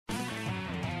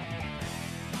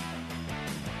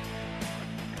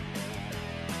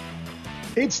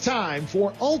It's time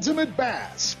for Ultimate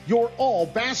Bass, your all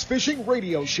bass fishing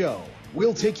radio show.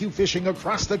 We'll take you fishing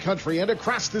across the country and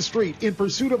across the street in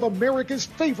pursuit of America's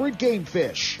favorite game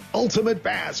fish. Ultimate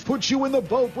Bass puts you in the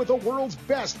boat with the world's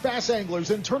best bass anglers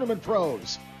and tournament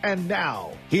pros. And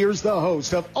now, here's the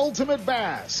host of Ultimate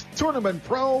Bass, Tournament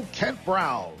Pro Kent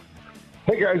Brown.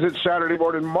 Hey guys, it's Saturday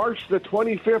morning, March the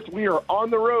 25th. We are on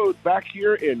the road back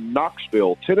here in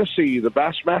Knoxville, Tennessee, the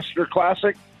Bassmaster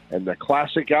Classic and the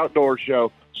Classic Outdoor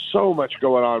Show. So much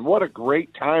going on. What a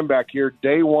great time back here.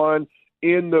 Day one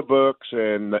in the books,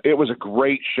 and it was a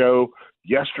great show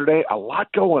yesterday. A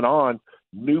lot going on.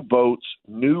 New boats,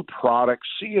 new products,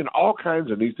 seeing all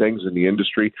kinds of new things in the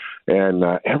industry, and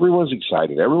everyone's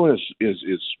excited. Everyone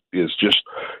is just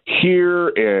here,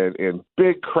 and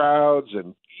big crowds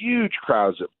and huge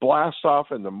crowds that blast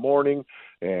off in the morning,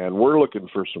 and we're looking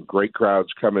for some great crowds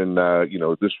coming,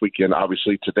 this weekend,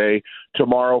 obviously today,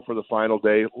 tomorrow for the final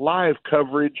day. Live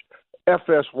coverage,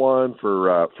 FS1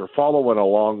 for following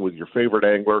along with your favorite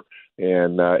angler,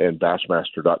 and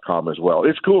Bassmaster.com as well.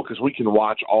 It's cool because we can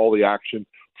watch all the action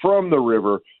from the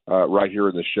river right here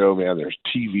in the show, man. There's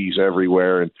TVs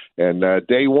everywhere, and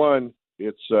day one,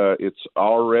 it's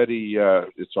already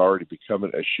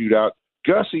becoming a shootout.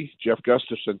 Gussie, Jeff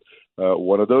Gustafson,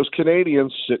 one of those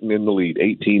Canadians sitting in the lead,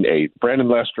 18-8. Brandon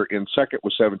Lester in second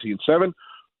with 17-7.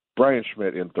 Brian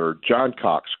Schmidt in third. John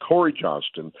Cox, Corey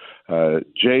Johnston,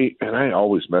 Jay, and I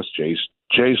always mess Jay's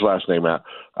last name out.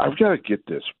 I've got to get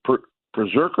this.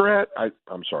 Prezerkerat?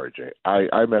 I'm sorry, Jay.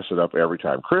 I mess it up every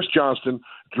time. Chris Johnston,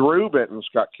 Drew Benton,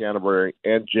 Scott Canterbury,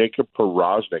 and Jacob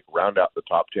Porosnik round out the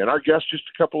top 10. Our guest just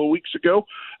a couple of weeks ago,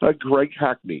 Greg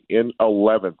Hackney in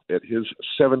 11th at his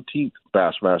 17th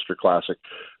Bassmaster Classic.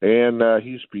 And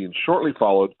he's being shortly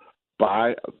followed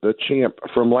by the champ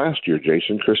from last year,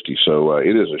 Jason Christie. So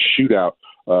it is a shootout.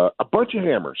 A bunch of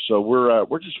hammers. So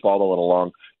we're just following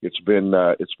along. It's been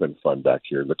fun back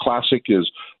here. The Classic is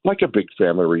like a big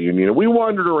family reunion. And we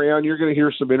wandered around. You're going to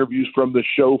hear some interviews from the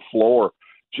show floor.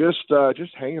 Just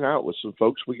hanging out with some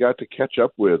folks we got to catch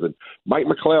up with. And Mike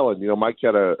McClellan, Mike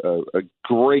had a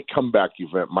great comeback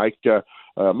event. Mike's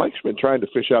been trying to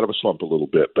fish out of a slump a little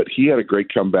bit, but he had a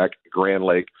great comeback at Grand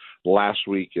Lake last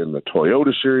week in the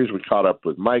Toyota Series. We caught up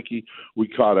with Mikey. We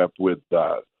caught up with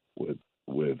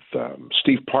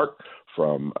Steve Park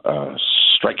from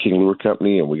Strike King Lure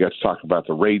Company, and we got to talk about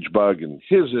the Rage Bug and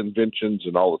his inventions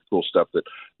and all the cool stuff that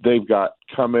they've got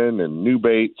coming, and new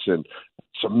baits and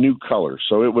some new colors.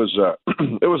 So it was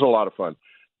it was a lot of fun.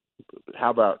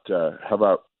 How about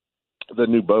the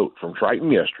new boat from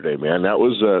Triton yesterday, man? That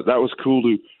was cool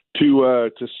to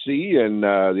see, and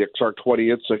the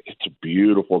XR20. It's a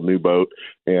beautiful new boat,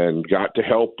 and got to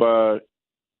help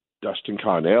Dustin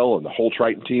Connell and the whole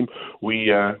Triton team.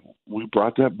 We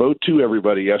brought that boat to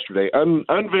everybody yesterday,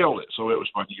 unveiled it, so it was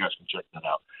fun. You guys can check that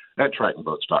out at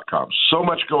TritonBoats.com. So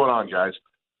much going on, guys.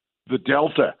 The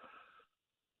Delta,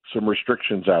 some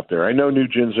restrictions out there. I know New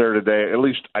Gen's there today. At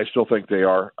least I still think they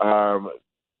are.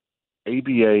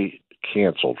 ABA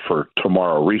canceled for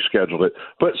tomorrow, rescheduled it.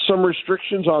 But some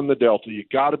restrictions on the Delta you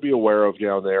got to be aware of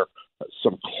down there.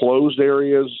 Some closed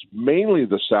areas, mainly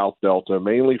the South Delta,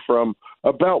 mainly from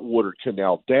about Woodard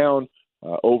Canal down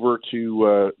over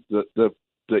to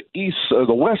the east,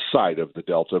 the west side of the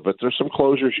Delta. But there's some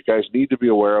closures you guys need to be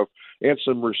aware of, and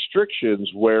some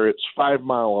restrictions where it's 5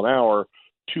 miles an hour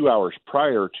 2 hours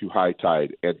prior to high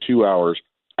tide and 2 hours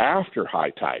after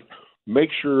high tide. Make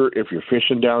sure if you're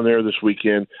fishing down there this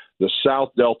weekend, the South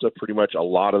Delta, pretty much a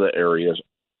lot of the areas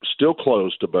still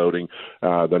closed to boating.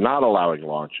 They're not allowing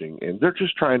launching, and they're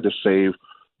just trying to save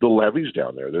the levees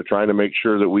down there. They're trying to make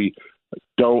sure that we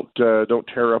don't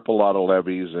tear up a lot of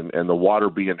levees, and the water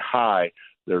being high,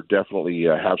 there definitely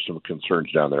have some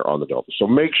concerns down there on the Delta. So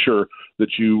make sure that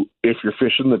you, if you're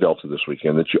fishing the Delta this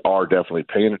weekend, that you are definitely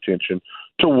paying attention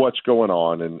to what's going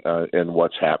on and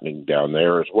what's happening down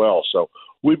there as well. So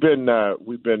we've been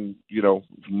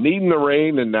needing the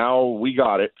rain, and now we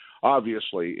got it,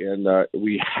 obviously, and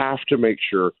we have to make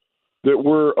sure that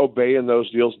we're obeying those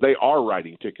deals. They are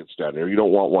writing tickets down there. You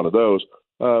don't want one of those.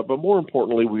 But more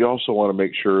importantly, we also want to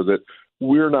make sure that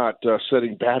we're not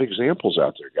setting bad examples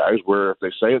out there, guys, where if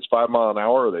they say it's 5 miles an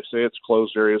hour or they say it's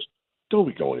closed areas, don't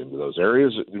be going into those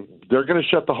areas. They're going to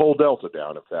shut the whole Delta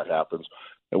down if that happens,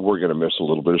 and we're going to miss a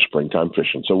little bit of springtime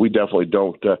fishing. So we definitely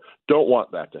don't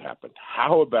want that to happen.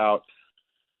 How about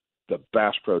the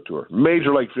Bass Pro Tour?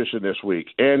 Major Lake Fishing this week.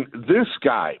 And this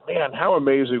guy, man, how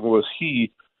amazing was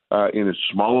he in his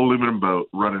small aluminum boat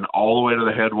running all the way to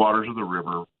the headwaters of the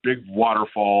river, big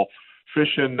waterfall,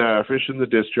 fishing the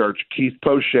discharge. Keith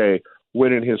Poche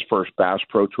winning his first Bass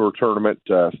Pro Tour tournament,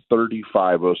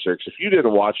 35.06. If you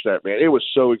didn't watch that, man, it was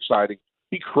so exciting.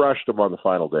 He crushed him on the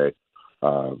final day.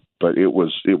 But it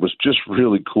was just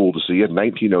really cool to see in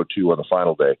 1902 on the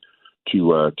final day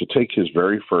to take his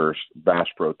very first Bass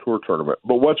Pro Tour tournament.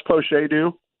 But what's Poche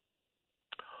do?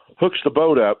 Hooks the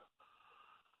boat up,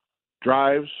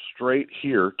 drives straight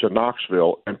here to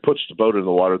Knoxville, and puts the boat in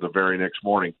the water the very next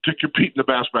morning to compete in the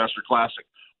Bassmaster Classic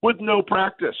with no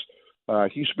practice.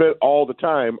 He spent all the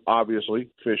time, obviously,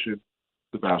 fishing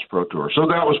the Bass Pro Tour. So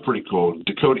that was pretty cool.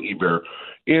 Dakota Ebert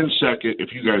in second. If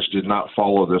you guys did not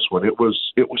follow this one, it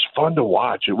was fun to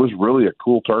watch. It was really a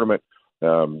cool tournament.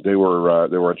 They were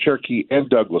on Cherokee and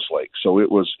Douglas Lake, so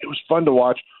it was fun to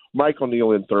watch. Mike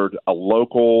O'Neill in third, a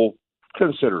local,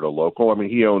 considered a local. I mean,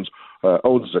 he owns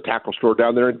a tackle store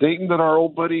down there in Dayton that our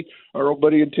old buddy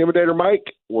Intimidator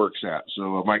Mike works at.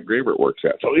 So Mike Grabert works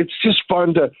at. So it's just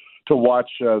fun to watch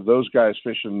those guys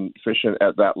fishing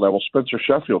at that level. Spencer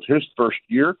Sheffield, his first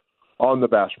year on the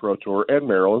Bass Pro Tour, and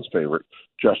Maryland's favorite,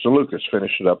 Justin Lucas,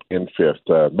 finished it up in fifth.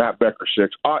 Matt Becker,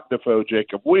 sixth. Ott Defoe,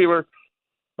 Jacob Wheeler.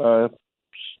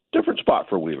 Different spot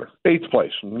for Wheeler. Eighth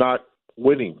place, not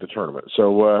winning the tournament.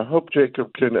 So hope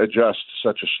Jacob can adjust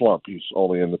such a slump. He's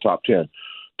only in the top 10.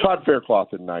 Todd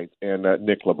Faircloth in ninth, and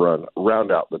Nick LeBrun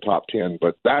round out the top 10.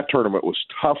 But that tournament was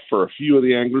tough for a few of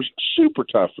the anglers, super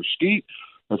tough for Skeet.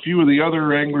 A few of the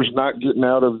other anglers not getting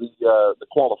out of the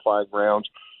qualifying rounds.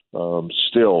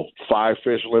 Still, 5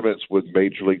 fish limits with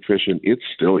Major League Fishing. It's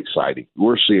still exciting.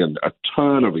 We're seeing a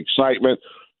ton of excitement,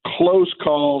 close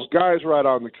calls, guys right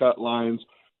on the cut lines,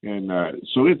 and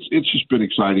so it's just been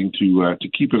exciting to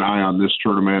keep an eye on this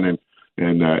tournament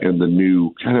and the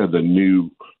new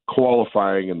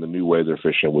qualifying and the new way they're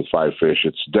fishing with 5 fish.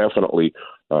 It's definitely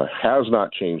has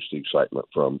not changed the excitement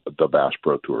from the Bass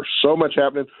Pro Tour. So much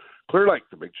happening. Clear Lake,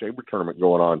 the big chamber tournament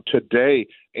going on today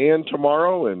and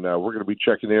tomorrow, and we're going to be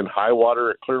checking in high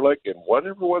water at Clear Lake, and what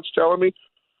everyone's telling me,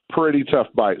 pretty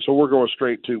tough bite. So we're going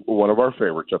straight to one of our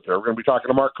favorites up there. We're going to be talking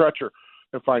to Mark Crutcher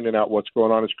and finding out what's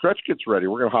going on as Crutch gets ready.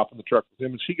 We're going to hop in the truck with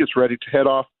him as he gets ready to head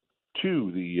off to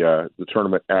the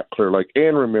tournament at Clear Lake.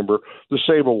 And remember, the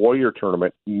Sable Warrior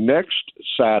tournament next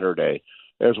Saturday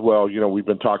as well. You know, we've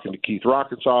been talking to Keith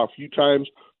Rockensaw a few times,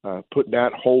 putting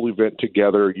that whole event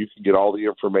together. You can get all the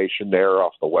information there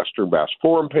off the Western Bass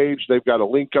Forum page. They've got a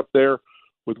link up there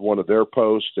with one of their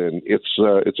posts, and it's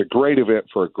a great event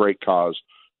for a great cause.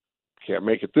 Can't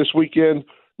make it this weekend,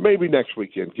 maybe next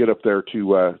weekend. Get up there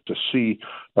to see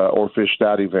or fish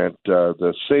that event,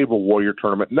 the Sable Warrior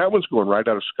tournament, and that one's going right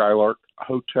out of Skylark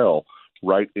Hotel,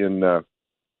 right in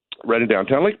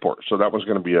downtown Lakeport. So that one's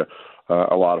going to be a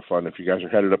lot of fun. If you guys are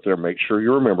headed up there, make sure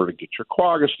you remember to get your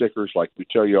Quagga stickers like we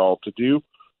tell you all to do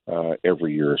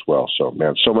every year as well. So,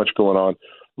 man, so much going on.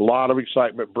 A lot of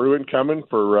excitement brewing coming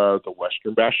for the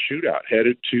Western Bass Shootout,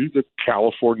 headed to the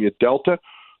California Delta,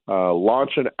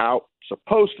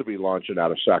 supposed to be launching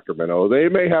out of Sacramento. They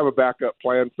may have a backup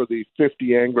plan for the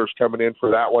 50 anglers coming in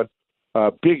for that one.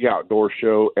 Big outdoor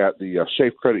show at the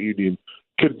Safe Credit Union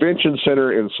Convention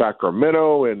Center in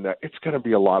Sacramento, and it's going to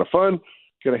be a lot of fun.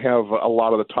 Going to have a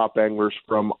lot of the top anglers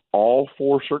from all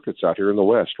 4 circuits out here in the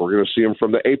West. We're going to see them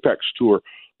from the Apex Tour,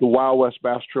 the Wild West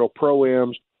Bass Trail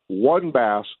Pro-Ams, One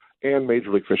Bass, and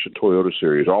Major League Fishing Toyota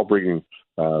Series, all bringing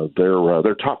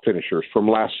their top finishers from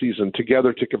last season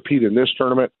together to compete in this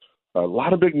tournament. A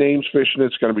lot of big names fishing.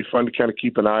 It's going to be fun to kind of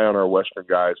keep an eye on our Western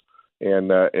guys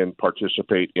and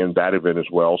participate in that event as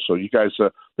well. So you guys,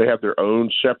 they have their own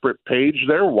separate page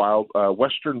there,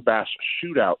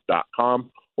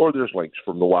 westernbassshootout.com, or there's links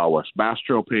from the Wild West Bass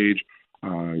Trail page.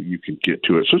 You can get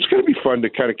to it. So it's going to be fun to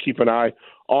kind of keep an eye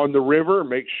on the river,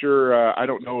 make sure, I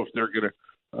don't know if they're going to,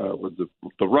 with the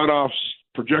runoffs,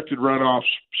 projected runoffs,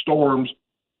 storms,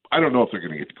 I don't know if they're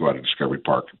going to get to go out of Discovery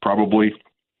Park. Probably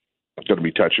going to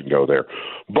be touch and go there.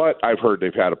 But I've heard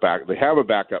they have a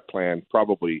backup plan,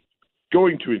 probably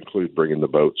going to include bringing the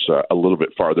boats a little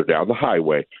bit farther down the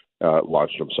highway,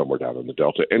 launching them somewhere down in the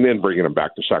Delta, and then bringing them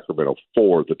back to Sacramento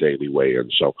for the daily weigh-in.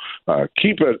 So we'll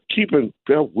keep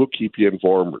you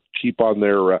informed. Keep on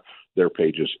their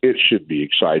pages. It should be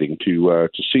exciting to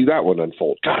see that one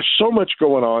unfold. Gosh, so much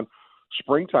going on.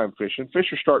 Springtime fishing.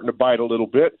 Fish are starting to bite a little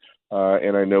bit,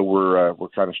 and I know we're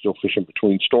kind of still fishing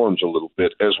between storms a little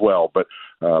bit as well. But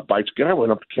bites good. I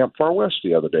went up to Camp Far West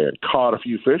the other day and caught a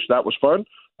few fish. That was fun.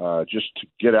 Just to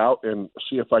get out and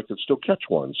see if I could still catch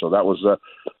one. So that was a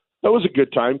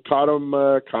good time. Caught them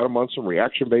on some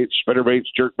reaction baits, spinner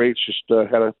baits, jerk baits. Just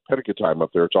had a good time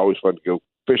up there. It's always fun to go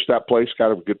fish that place.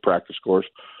 Kind of a good practice course.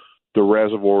 The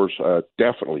reservoirs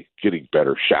definitely getting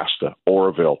better. Shasta,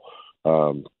 Oroville,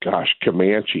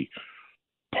 Comanche.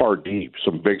 par deep.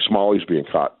 Some big smallies being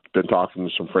caught. Been talking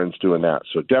to some friends doing that.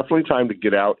 So definitely time to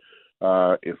get out.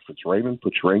 If it's raining,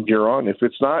 put your rain gear on. If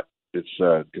it's not, it's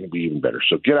going to be even better.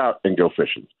 So get out and go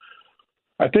fishing.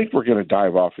 I think we're going to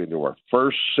dive off into our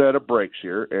first set of breaks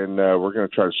here, and we're going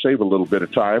to try to save a little bit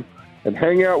of time and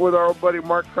hang out with our old buddy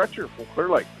Mark Crutcher from Clear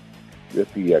Lake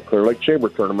at the Clear Lake Chamber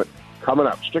Tournament coming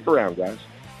up. Stick around, guys.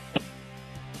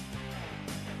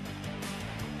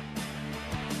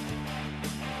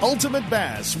 Ultimate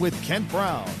Bass with Kent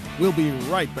Brown. We'll be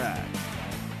right back.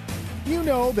 You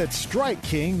know that Strike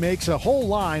King makes a whole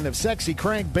line of sexy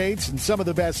crankbaits and some of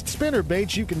the best spinner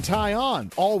baits you can tie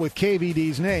on, all with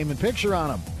KVD's name and picture on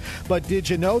them. But did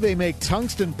you know they make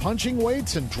tungsten punching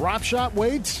weights and drop shot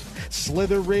weights?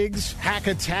 Slither rigs, hack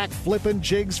attack flippin'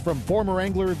 jigs from former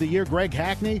Angler of the Year Greg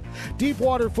Hackney, deep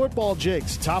water football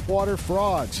jigs, topwater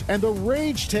frogs, and the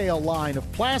Rage Tail line of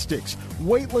plastics,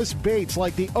 weightless baits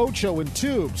like the Ocho in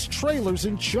tubes, trailers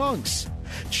and chunks.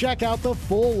 Check out the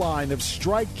full line of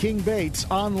Strike King baits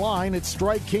online at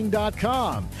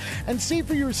StrikeKing.com and see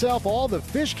for yourself all the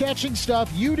fish-catching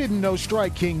stuff you didn't know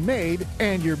Strike King made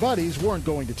and your buddies weren't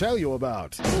going to tell you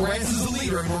about. Lowrance is the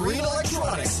leader in marine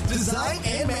electronics, design,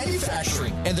 and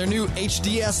manufacturing. And their new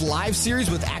HDS Live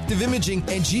series with active imaging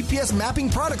and GPS mapping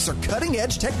products are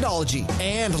cutting-edge technology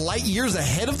and light years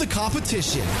ahead of the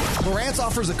competition. Lowrance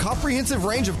offers a comprehensive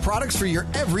range of products for your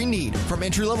every need, from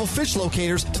entry-level fish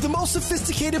locators to the most sophisticated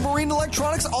marine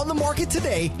electronics on the market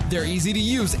today. They're easy to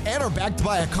use and are backed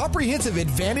by a comprehensive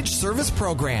Advantage service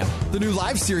program. The new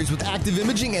Live series with active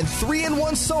imaging and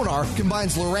 3-in-1 sonar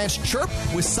combines Lowrance Chirp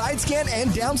with side scan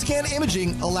and down scan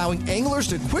imaging, allowing anglers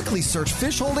to quickly search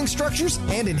fish holding structures,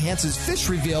 and enhances fish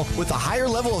reveal with a higher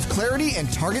level of clarity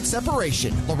and target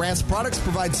separation. Lowrance products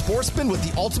provide Sportsman with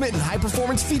the ultimate and high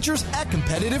performance features at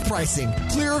competitive pricing.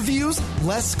 Clearer views,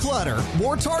 less clutter,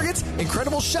 more targets,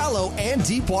 incredible shallow and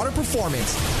deep water performance.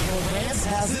 Lowrance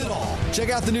has it all. Check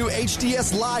out the new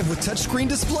HDS Live with touchscreen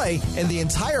display and the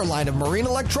entire line of marine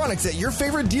electronics at your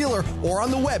favorite dealer or on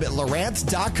the web at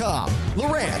Lowrance.com.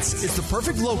 Lowrance is the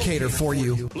perfect locator for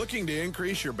you. Looking to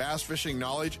increase your bass fishing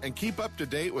knowledge and keep up to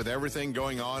date with everything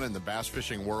going on in the bass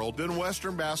fishing world? Then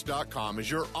WesternBass.com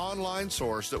is your online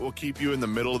source that will keep you in the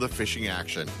middle of the fishing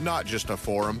action, not just a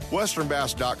forum.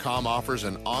 WesternBass.com offers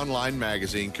an online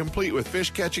magazine complete with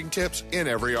fish catching tips in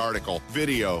every article,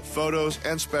 video, photos,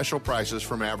 and special prices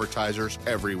from advertisers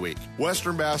every week.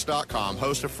 WesternBass.com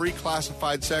hosts a free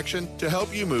classified section to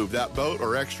help you move that boat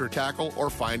or extra tackle or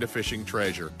find a fishing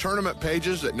treasure. Tournament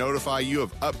pages that notify you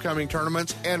of upcoming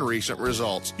tournaments and recent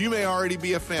results. You may already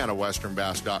be a fan of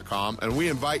WesternBass.com, and we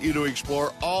invite you to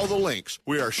explore all the links.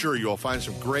 We are sure you'll find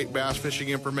some great bass fishing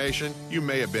information you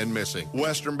may have been missing.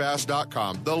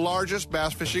 WesternBass.com, the largest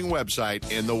bass fishing website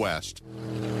in the West.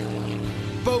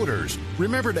 Boaters,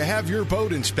 remember to have your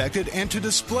boat inspected and to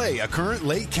display a current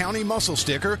Lake County mussel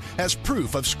sticker as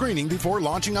proof of screening before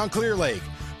launching on Clear Lake.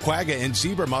 Quagga and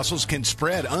zebra mussels can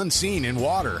spread unseen in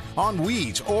water, on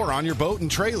weeds, or on your boat and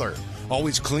trailer.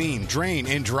 Always clean, drain,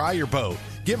 and dry your boat.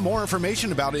 Get more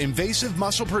information about invasive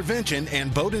mussel prevention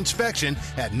and boat inspection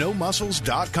at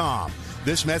nomussels.com.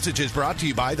 This message is brought to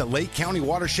you by the Lake County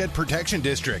Watershed Protection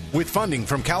District with funding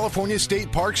from California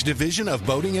State Parks Division of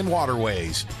Boating and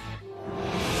Waterways.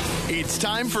 It's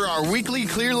time for our weekly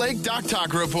Clear Lake Dock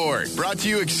Talk Report, brought to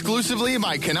you exclusively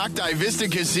by Canocti Vista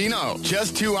Casino,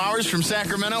 just 2 hours from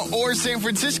Sacramento or San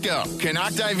Francisco.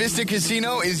 Canocti Vista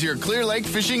Casino is your Clear Lake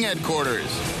fishing headquarters.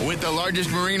 With the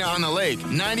largest marina on the lake,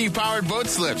 90 powered boat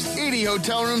slips, 80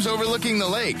 hotel rooms overlooking the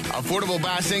lake, affordable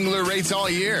bass angler rates all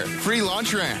year, free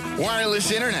launch ramp,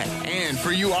 wireless internet, and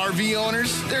for you RV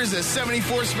owners, there's a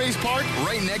 74 space park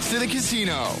right next to the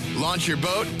casino. Launch your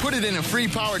boat, put it in a free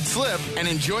powered slip, and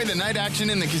enjoy the night action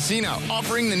in the casino,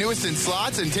 offering the newest in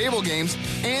slots and table games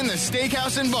and the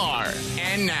steakhouse and bar.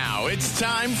 And now it's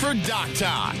time for Dock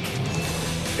Talk.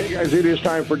 Hey guys, it is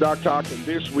time for Dock Talk, and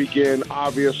this weekend,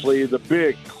 obviously, the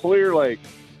big Clear Lake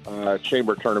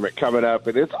Chamber Tournament coming up,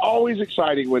 and it's always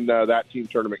exciting when that team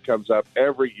tournament comes up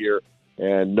every year,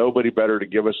 and nobody better to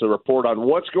give us a report on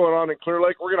what's going on in Clear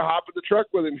Lake. We're going to hop in the truck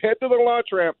with him, head to the launch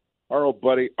ramp, our old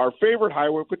buddy, our favorite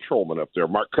highway patrolman up there,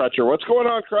 Mark Crutcher. What's going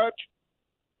on, Crutch?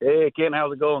 Hey, Ken,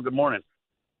 how's it going? Good morning.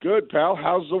 Good, pal.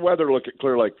 How's the weather look at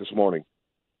Clear Lake this morning?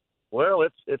 Well,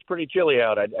 it's pretty chilly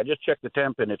out. I just checked the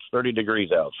temp, and it's 30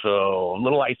 degrees out, so a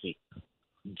little icy.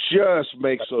 Just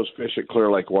makes those fish at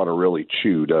Clear Lake want to really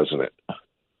chew, doesn't it?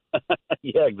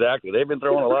 Yeah, exactly. They've been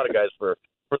throwing a lot of guys for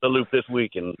the loop this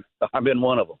week, and I've been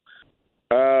one of them.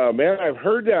 Man, I've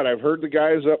heard that. I've heard the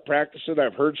guys up practicing.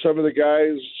 I've heard some of the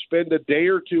guys spend a day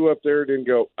or two up there and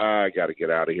go, I got to get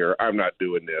out of here. I'm not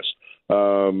doing this.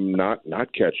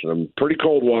 Not catching them. Pretty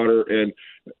cold water. And,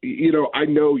 I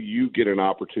know you get an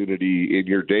opportunity in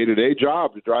your day-to-day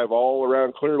job to drive all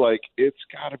around Clear Lake. It's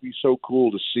got to be so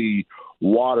cool to see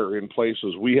water in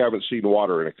places we haven't seen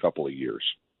water in a couple of years.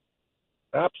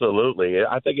 Absolutely.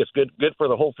 I think it's good for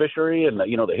the whole fishery, and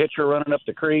the hitch are running up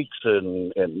the creeks,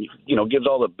 and gives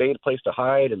all the bait a place to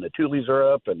hide, and the tulies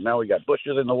are up, and now we got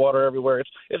bushes in the water everywhere.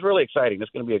 It's really exciting. It's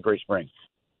going to be a great spring.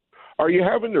 Are you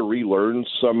having to relearn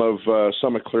some of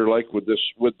Clear Lake with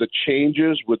the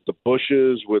changes, with the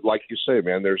bushes, with, like you say,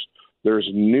 man, there's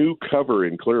new cover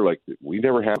in Clear Lake that we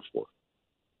never had before.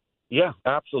 Yeah,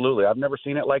 absolutely. I've never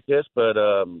seen it like this, but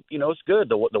it's good.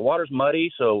 The water's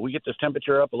muddy, so we get this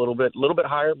temperature up a little bit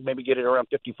higher, maybe get it around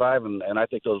 55, and I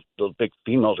think those big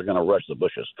females are going to rush the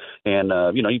bushes. And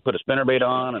you put a spinnerbait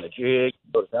on and a jig,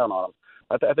 put it down on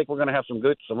them. I think we're going to have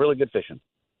some really good fishing.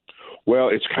 Well,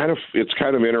 it's kind of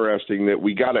interesting that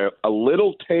we got a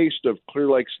little taste of Clear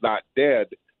Lake's Not Dead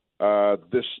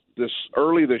this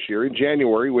early this year in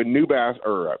January when New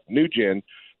Gen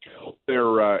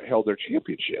held their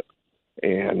championship.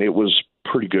 And it was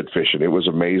pretty good fishing. It was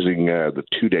amazing, the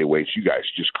 2-day weights. You guys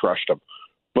just crushed them.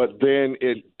 But then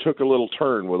it took a little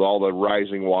turn with all the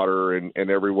rising water, and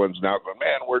everyone's now going,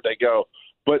 man, where'd they go?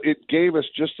 But it gave us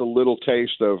just a little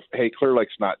taste of, hey, Clear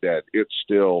Lake's not dead. It's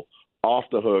still off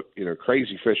the hook,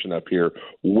 crazy fishing up here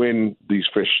when these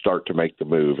fish start to make the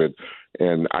move.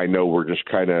 And I know we're just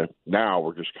kind of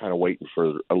waiting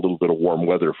for a little bit of warm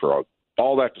weather for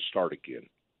all that to start again.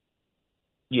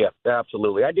 Yeah,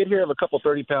 absolutely. I did hear of a couple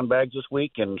 30-pound bags this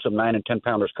week and some 9- and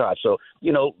 10-pounders caught. So,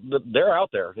 they're out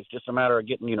there. It's just a matter of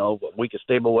getting, a week of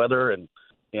stable weather and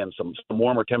some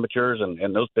warmer temperatures,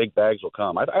 and those big bags will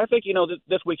come. I think,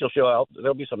 this week will show out.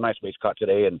 There'll be some nice baits caught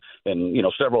today, and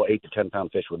several 8 to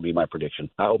 10-pound fish would be my prediction.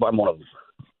 I hope I'm one of them.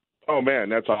 Oh, man,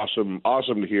 that's awesome.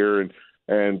 Awesome to hear. And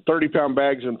 30-pound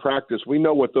bags in practice, we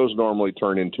know what those normally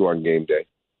turn into on game day.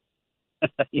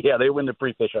 Yeah, they win the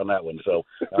pre-fish on that one. So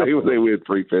they win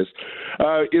pre-fish.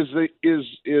 Is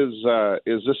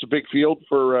this a big field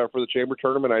for the chamber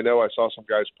tournament? I know I saw some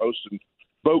guys posting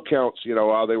boat counts. They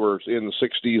were in the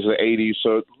 60s, the 80s.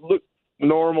 So look,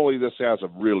 normally this has a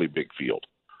really big field.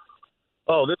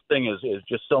 Oh, this thing is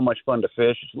just so much fun to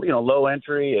fish. It's, low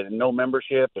entry and no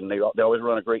membership, and they always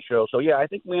run a great show. So, yeah, I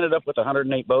think we ended up with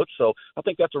 108 boats. So I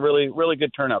think that's a really, really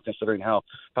good turnout considering how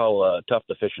tough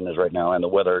the fishing is right now and the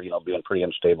weather, being pretty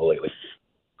unstable lately.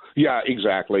 Yeah,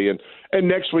 exactly. And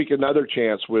next week, another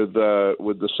chance with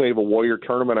the Save a Warrior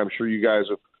tournament. I'm sure you guys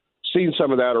have seen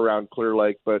some of that around Clear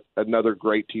Lake, but another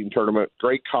great team tournament,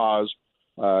 great cause.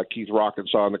 Keith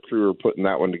Rockensaw and the crew are putting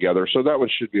that one together. So that one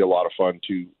should be a lot of fun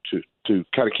to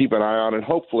kind of keep an eye on. And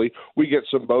hopefully we get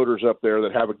some boaters up there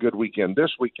that have a good weekend this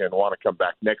weekend, want to come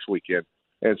back next weekend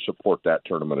and support that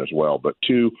tournament as well. But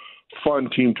 2 fun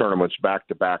team tournaments back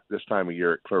to back this time of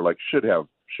year at Clear Lake should have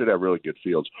really good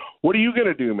fields. What are you going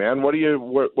to do, man? What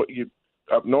you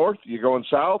up north? You going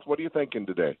south? What are you thinking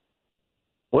today?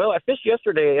 Well, I fished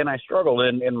yesterday, and I struggled.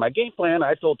 And my game plan,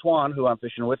 I told Twan, who I'm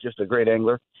fishing with, just a great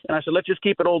angler, and I said, let's just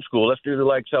keep it old school. Let's do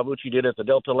like Salvucci did at the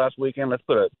Delta last weekend. Let's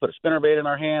put a spinnerbait in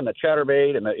our hand, a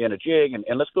chatterbait, and a jig,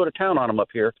 and let's go to town on them up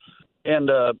here. And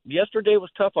yesterday was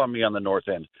tough on me on the north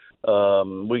end.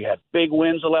 We had big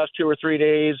winds the last 2 or 3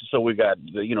 days, so we got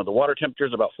the water temperature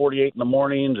is about 48 in the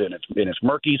mornings, and it's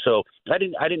murky. So I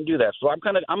didn't do that. So I'm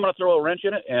going to throw a wrench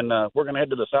in it, and we're going to head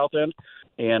to the south end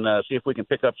and see if we can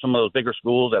pick up some of those bigger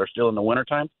schools that are still in the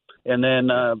wintertime. And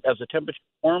then as the temperature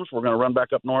warms, we're going to run back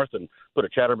up north and put a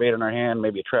chatterbait in our hand,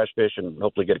 maybe a trash fish, and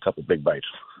hopefully get a couple big bites.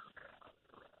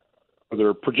 Are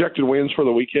there projected winds for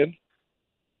the weekend?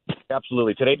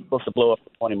 Absolutely. Today's supposed to blow up to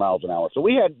 20 miles an hour. So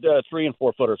we had 3 and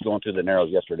 4 footers going through the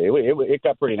Narrows yesterday. It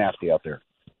got pretty nasty out there.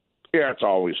 Yeah, it's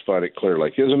always fun at Clear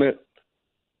Lake, isn't it?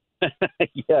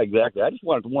 Yeah, exactly. I just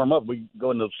wanted to warm up. We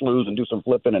go into the sloughs and do some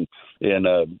flipping and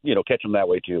catch them that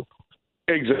way too.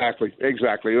 Exactly.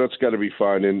 That's going to be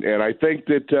fun, and I think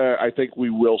that we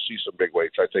will see some big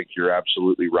weights. I think you're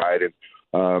absolutely right.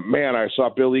 And man, I saw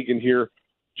Bill Egan here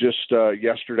just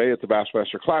yesterday at the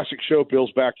Bassmaster Classic show.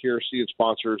 Bill's back here seeing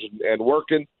sponsors and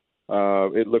working.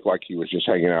 It looked like he was just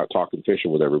hanging out, talking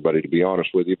fishing with everybody, to be honest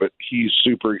with you. But he's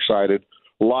super excited.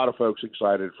 A lot of folks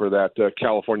excited for that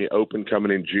California Open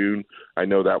coming in June. I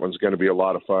know that one's going to be a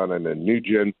lot of fun. And then New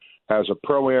Gen has a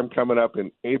Pro-Am coming up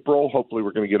in April. Hopefully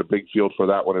we're going to get a big field for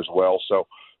that one as well. So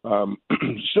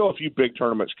still a few big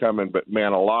tournaments coming, but,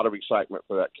 man, a lot of excitement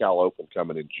for that Cal Open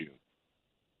coming in June.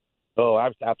 Oh,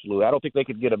 absolutely. I don't think they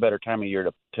could get a better time of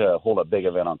year to hold a big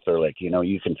event on Clear Lake.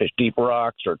 You can fish deep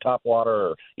rocks or top water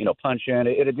or, punch in.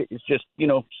 It's just,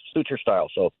 suit your style.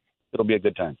 So it'll be a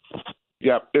good time.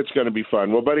 Yeah, it's going to be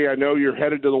fun. Well, buddy, I know you're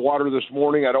headed to the water this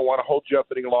morning. I don't want to hold you up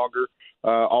any longer.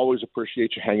 Always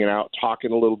appreciate you hanging out,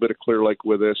 talking a little bit of Clear Lake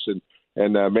with us,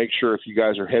 and make sure if you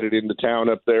guys are headed into town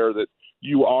up there that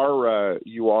you are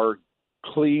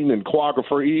clean and quagga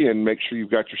free, and make sure you've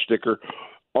got your sticker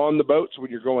on the boats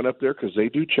when you're going up there, because they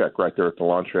do check right there at the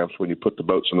launch ramps when you put the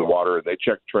boats in the water, and they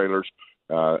check trailers,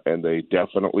 and they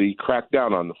definitely crack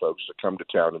down on the folks that come to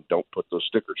town and don't put those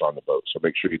stickers on the boat. So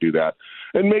make sure you do that,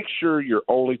 and make sure you're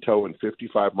only towing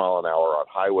 55 mile an hour on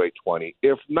Highway 20.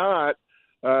 If not,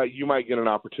 you might get an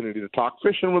opportunity to talk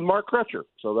fishing with Mark Crutcher.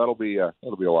 So that'll be a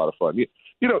lot of fun. You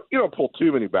don't pull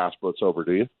too many bass boats over,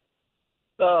 do you?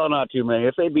 Oh, not too many.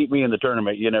 If they beat me in the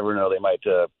tournament, you never know. They might,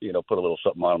 put a little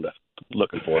something on them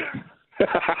looking for.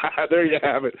 There you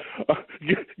have it.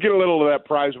 Get a little of that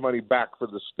prize money back for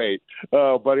the state.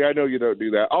 Buddy, I know you don't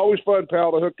do that. Always fun,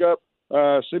 pal, to hook up.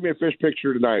 Send me a fish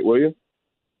picture tonight, will you?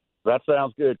 That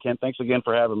sounds good, Ken. Thanks again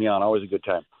for having me on. Always a good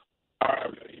time. All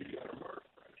right.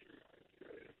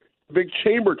 Big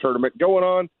chamber tournament going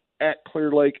on at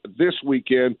Clear Lake this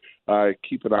weekend.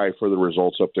 Keep an eye for the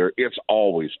results up there. It's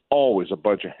always a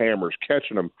bunch of hammers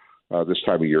catching them this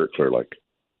time of year at Clear Lake.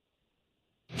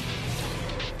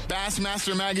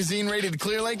 Bassmaster Magazine rated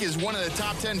Clear Lake as one of the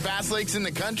top 10 bass lakes in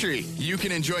the country. You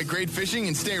can enjoy great fishing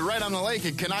and stay right on the lake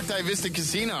at Konocti Vista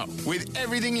Casino. With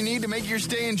everything you need to make your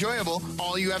stay enjoyable,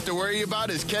 all you have to worry about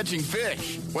is catching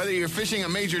fish. Whether you're fishing a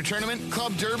major tournament,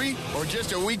 club derby, or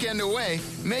just a weekend away,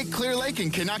 make Clear Lake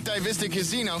and Konocti Vista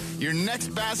Casino your next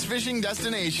bass fishing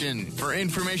destination. For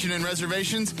information and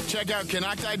reservations, check out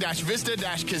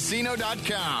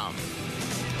konocti-vista-casino.com.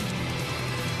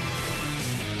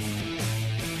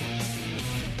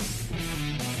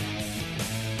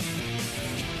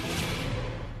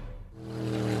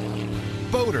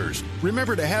 Boaters,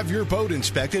 remember to have your boat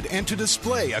inspected and to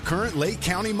display a current Lake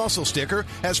County mussel sticker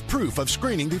as proof of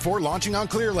screening before launching on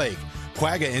Clear Lake.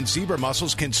 Quagga and zebra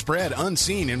mussels can spread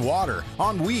unseen in water,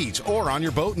 on weeds, or on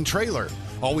your boat and trailer.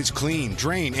 Always clean,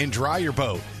 drain, and dry your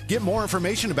boat. Get more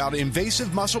information about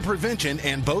invasive mussel prevention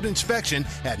and boat inspection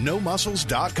at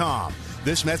nomussels.com.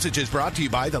 This message is brought to you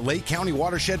by the Lake County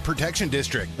Watershed Protection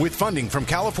District with funding from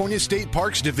California State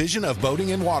Parks Division of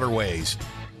Boating and Waterways.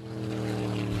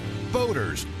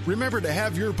 Boaters, remember to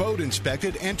have your boat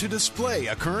inspected and to display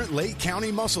a current Lake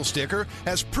County mussel sticker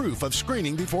as proof of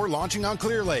screening before launching on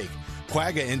Clear Lake.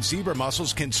 Quagga and zebra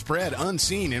mussels can spread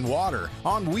unseen in water,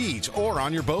 on weeds, or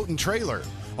on your boat and trailer.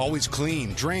 Always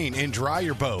clean, drain, and dry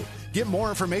your boat. Get more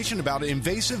information about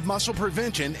invasive mussel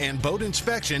prevention and boat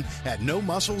inspection at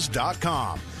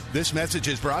nomussels.com. This message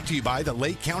is brought to you by the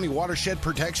Lake County Watershed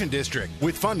Protection District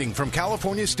with funding from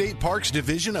California State Parks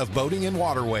Division of Boating and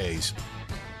Waterways.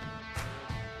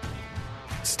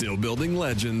 Still building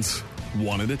legends,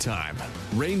 one at a time.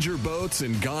 Ranger Boats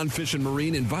and Gone Fishing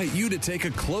Marine invite you to take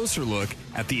a closer look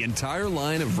at the entire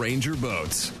line of Ranger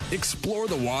boats. Explore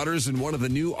the waters in one of the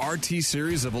new RT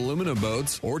series of aluminum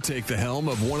boats, or take the helm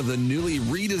of one of the newly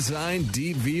redesigned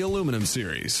Deep V aluminum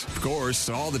series. Of course,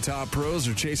 all the top pros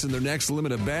are chasing their next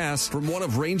limit of bass from one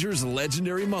of Ranger's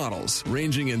legendary models,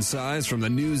 ranging in size from the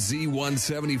new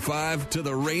Z175 to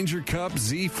the Ranger Cup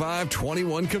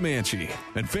Z521 Comanche.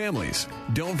 And families,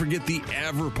 don't forget the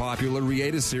ever-popular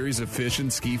Rieta series of fish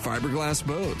and ski fiberglass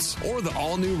boats, or the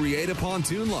all-new Rieta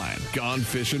pontoon line, Gone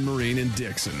Fishing Marine in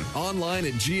Dixon. Online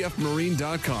at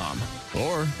gfmarine.com,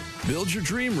 or build your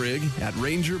dream rig at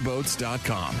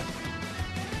rangerboats.com.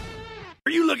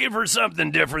 Are you looking for something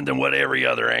different than what every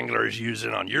other angler is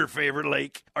using on your favorite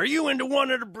lake? Are you into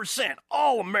 100%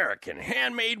 all-American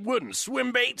handmade wooden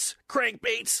swim baits,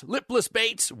 crankbaits, lipless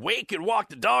baits, wake and walk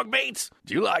the dog baits?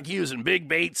 Do you like using big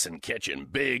baits and catching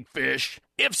big fish?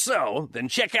 If so, then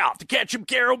check out the Ketchup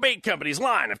Caro Bait Company's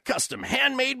line of custom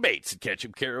handmade baits at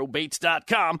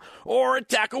ketchupcarobaits.com or at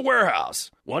Tackle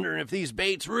Warehouse. Wondering if these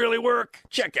baits really work?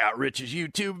 Check out Rich's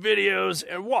YouTube videos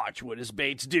and watch what his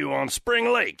baits do on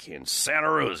Spring Lake in Santa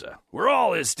Rosa, where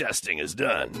all his testing is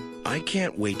done. I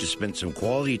can't wait to spend some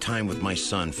quality time with my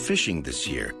son fishing this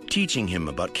year, teaching him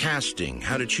about casting,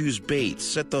 how to choose baits,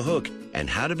 set the hook, and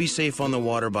how to be safe on the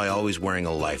water by always wearing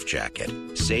a life jacket.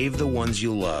 Save the ones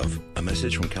you love. A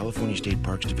message from California State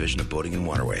Parks Division of Boating and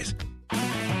Waterways.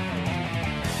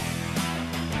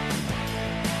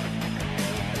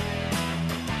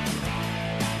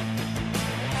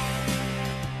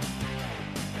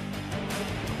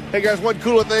 Hey guys, one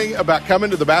cool thing about coming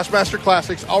to the Bassmaster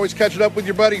Classics, always catching up with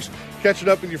your buddies, catching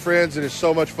up with your friends. It is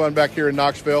so much fun back here in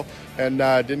Knoxville, and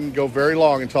didn't go very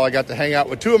long until I got to hang out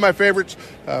with two of my favorites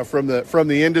from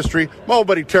the industry. My old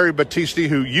buddy Terry Battisti,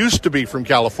 who used to be from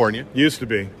California. Used to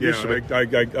be.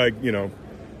 I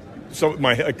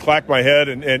I clacked my head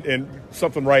and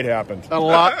something right happened. A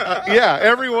lot,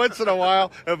 every once in a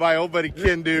while. And my old buddy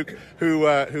Ken Duke, who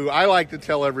I like to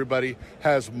tell everybody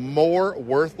has more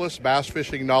worthless bass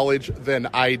fishing knowledge than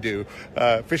I do.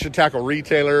 Fish and tackle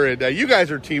retailer, and you guys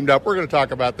are teamed up. We're going to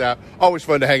talk about that. Always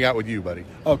fun to hang out with you, buddy.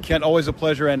 Oh, Kent, always a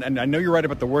pleasure. And I know you're right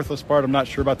about the worthless part. I'm not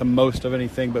sure about the most of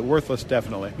anything, but worthless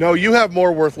definitely. No, you have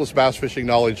more worthless bass fishing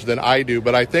knowledge than I do,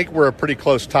 but I think we're a pretty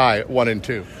close tie at 1 and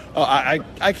 2. Oh,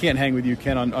 I can't hang with you,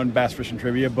 Ken, on bass fishing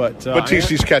trivia, but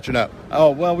TC's catching up. Oh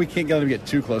well, we can't let him get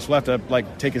too close. We'll have to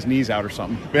take his knees out or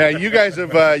something. Yeah, you guys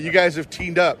have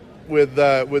teamed up with,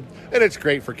 and it's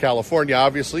great for California,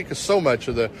 obviously, because so much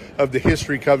of the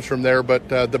history comes from there. But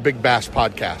the Big Bass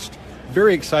Podcast.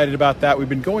 Very excited about that. We've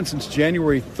been going since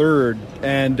January 3rd,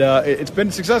 and it's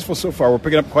been successful so far. We're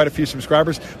picking up quite a few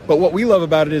subscribers, but what we love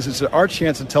about it is it's our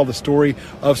chance to tell the story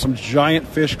of some giant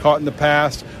fish caught in the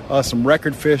past, some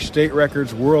record fish, state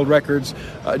records, world records,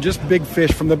 just big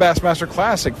fish from the Bassmaster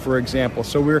Classic, for example.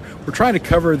 So we're trying to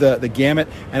cover the gamut,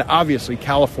 and obviously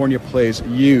California plays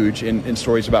huge in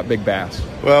stories about big bass.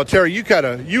 Well, Terry,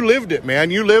 you lived it,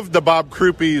 man. You lived the Bob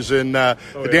Krupes and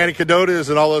Danny Cadotas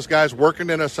and all those guys working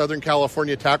in a Southern California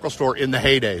tackle store in the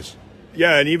heydays.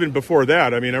 Yeah, and even before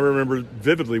that, I mean, I remember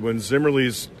vividly when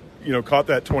Zimmerle's, caught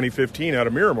that 2015 out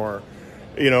of Miramar,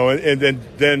 and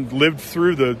then lived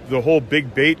through the whole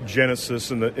big bait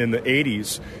genesis in the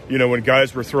 80s, when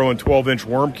guys were throwing 12-inch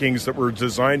worm kings that were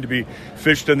designed to be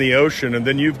fished in the ocean. And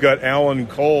then you've got Alan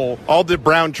Cole. All the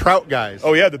brown trout guys.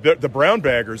 Oh, yeah, the brown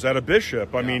baggers out of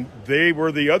Bishop. I mean, they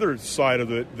were the other side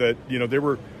of it that, they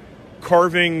were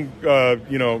carving,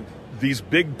 these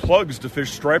big plugs to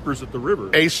fish stripers at the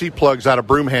river. AC plugs out of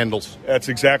broom handles. That's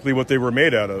exactly what they were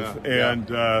made out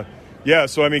of.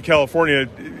 So I mean, California,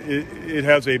 it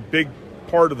has a big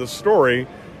part of the story.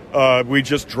 We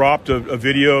just dropped a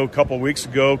video a couple weeks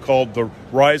ago called The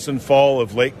Rise and Fall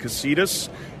of Lake Casitas,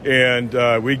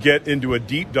 and we get into a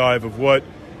deep dive of what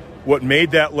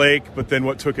made that lake, but then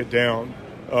what took it down,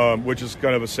 which is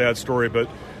kind of a sad story. But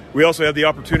we also had the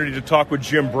opportunity to talk with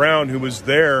Jim Brown, who was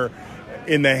there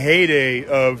in the heyday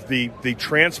of the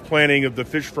transplanting of the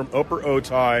fish from Upper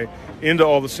Otay into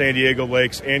all the San Diego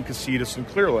lakes and Casitas and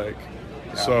Clear Lake.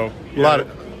 Yeah. So a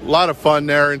lot of fun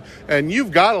there, and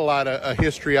you've got a lot of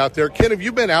history out there. Ken, have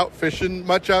you been out fishing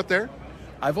much out there?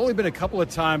 I've only been a couple of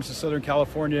times to Southern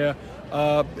California.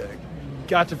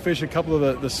 Got to fish a couple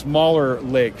of the smaller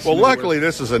lakes. Well, luckily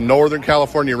this is a Northern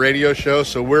California radio show,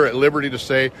 so we're at liberty to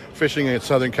say fishing in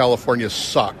Southern California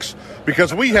sucks,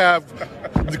 because we have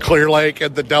the Clear Lake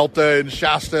and the Delta and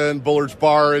Shasta and Bullard's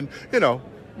Bar, and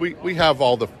we have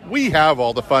all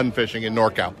the fun fishing in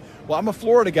NorCal. Well, I'm a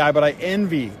Florida guy, but I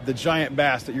envy the giant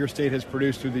bass that your state has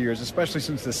produced through the years, especially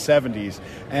since the 70s.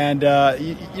 And,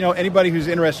 anybody who's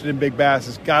interested in big bass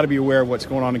has got to be aware of what's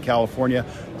going on in California,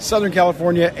 Southern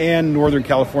California and Northern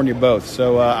California both.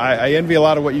 So I envy a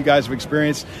lot of what you guys have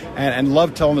experienced and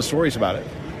love telling the stories about it.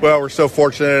 Well, we're so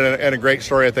fortunate, and a great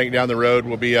story, I think, down the road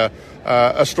will be a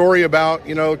story about,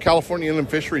 California Inland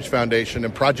Fisheries Foundation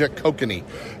and Project Kokanee,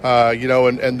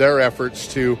 and their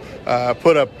efforts to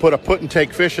put a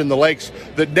put-and-take fish in the lakes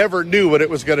that never knew what it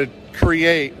was going to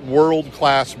create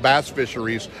world-class bass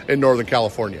fisheries in Northern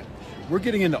California. We're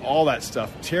getting into all that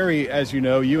stuff. Terry, as you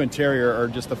know, you and Terry are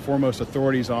just the foremost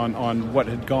authorities on what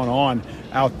had gone on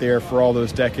out there for all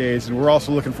those decades. And we're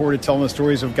also looking forward to telling the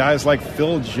stories of guys like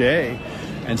Phil J.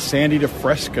 and Sandy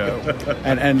DeFresco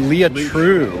and Leah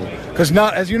True. Because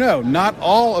not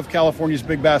all of California's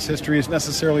big bass history is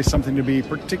necessarily something to be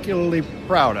particularly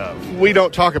proud of. We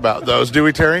don't talk about those, do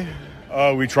we, Terry?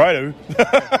 We try to.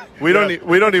 We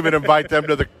don't even invite them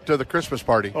to the Christmas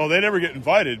party. Oh, they never get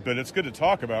invited, but it's good to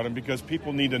talk about them because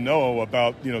people need to know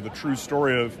about the true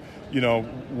story of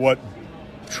what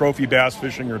trophy bass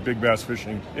fishing or big bass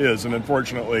fishing is. And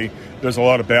unfortunately, there's a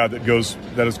lot of bad that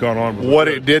has gone on with what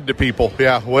it did to people.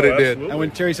 Yeah, what it did. And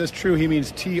when Terry says true, he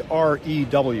means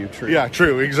TREW, true. Yeah,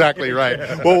 true, exactly right.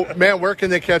 Well, man, where can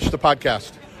they catch the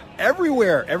podcast?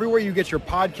 Everywhere you get your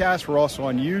podcast. We're also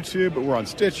on YouTube, but we're on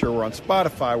Stitcher, we're on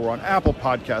Spotify, we're on Apple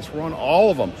Podcasts, we're on all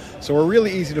of them. So we're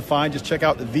really easy to find. Just check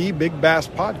out the Big Bass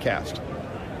Podcast.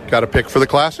 Got a pick for the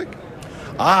Classic?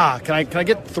 Can I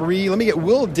get 3? Let me get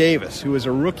Will Davis, who is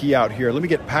a rookie out here. Let me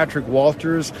get Patrick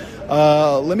Walters.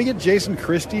 Let me get Jason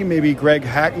Christie, maybe Greg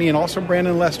Hackney, and also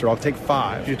Brandon Lester. I'll take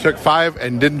 5. You took 5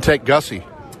 and didn't take Gussie.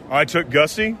 I took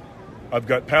Gussie. I've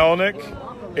got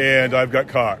Palaniuk. and I've got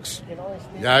Cox.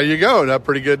 There you go. A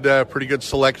pretty good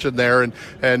selection there, and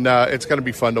it's going to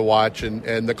be fun to watch.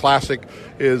 And the classic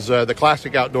is the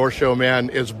Classic Outdoor Show, man,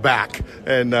 is back,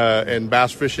 and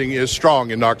bass fishing is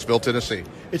strong in Knoxville, Tennessee.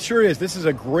 It sure is. This is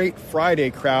a great Friday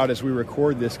crowd as we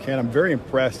record this, Ken. I'm very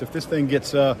impressed. If this thing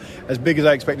gets as big as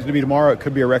I expect it to be tomorrow, it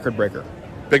could be a record breaker.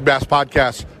 Big Bass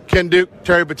Podcast. Ken Duke,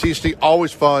 Terry Battisti,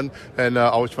 always fun, and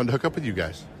always fun to hook up with you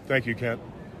guys. Thank you, Kent.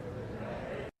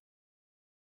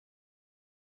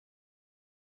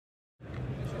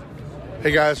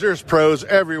 Hey guys, there's pros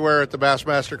everywhere at the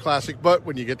Bassmaster Classic, but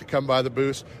when you get to come by the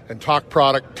booth and talk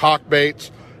product, talk baits,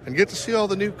 and get to see all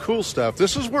the new cool stuff,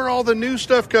 this is where all the new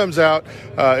stuff comes out.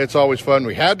 It's always fun.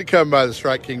 We had to come by the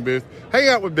Strike King booth, hang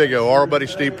out with Big O, our buddy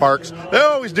Steve Parks. They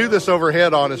always do this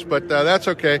overhead on us, but that's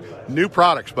okay. New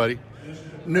products, buddy.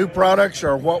 New products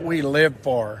are what we live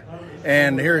for.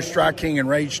 And here at Strike King and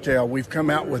Rage Tail, we've come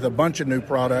out with a bunch of new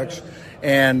products.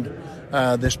 And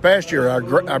this past year,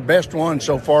 our best one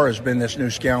so far has been this new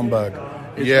Scound Bug.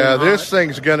 This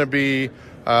thing's going to be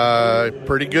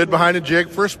pretty good behind a jig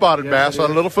for a spotted bass on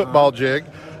a little football jig.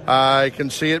 I can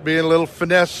see it being a little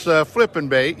finesse flipping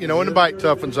bait, when the bite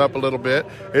toughens up a little bit.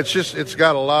 It's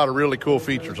got a lot of really cool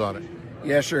features on it.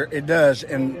 Yes, sir, it does.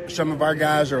 And some of our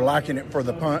guys are liking it for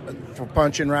for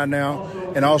punching right now,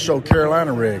 and also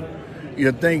Carolina rig.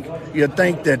 You'd think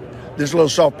that this little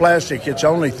soft plastic, it's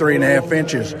only 3.5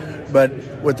 inches, but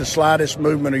with the slightest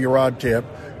movement of your rod tip,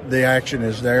 the action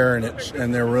is there,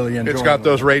 and they're really enjoying it. It's got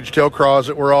those Rage Tail craws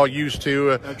that we're all used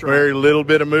to. Very little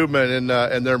bit of movement,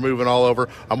 and they're moving all over.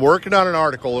 I'm working on an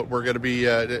article that we're going to be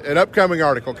an upcoming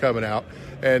article coming out,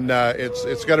 and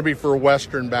it's going to be for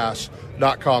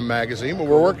WesternBass.com magazine. But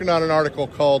we're working on an article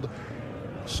called,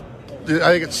 I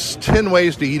think it's 10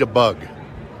 Ways to Eat a Bug.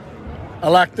 I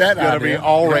like that idea. It's going to be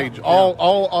all rage,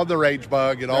 all on the Rage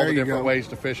Bug and all the different ways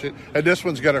to fish it. And this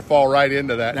one's going to fall right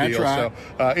into that deal. Right.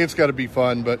 So it's going to be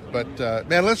fun. But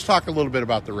man, let's talk a little bit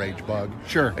about the Rage Bug.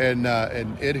 Sure. And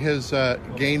it has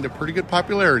gained a pretty good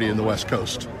popularity in the West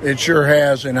Coast. It sure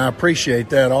has, and I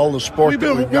appreciate that. All the support we've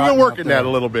been working that a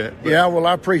little bit. Yeah, well,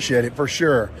 I appreciate it for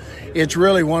sure. It's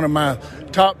really one of my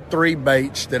top 3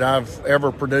 baits that I've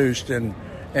ever produced, and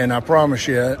I promise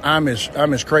you, I'm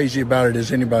as crazy about it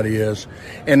as anybody is.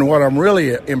 And what I'm really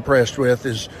impressed with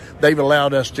is they've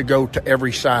allowed us to go to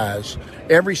every size.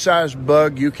 Every size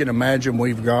bug you can imagine,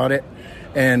 we've got it.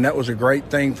 And that was a great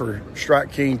thing for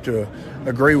Strike King to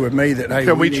agree with me that, hey,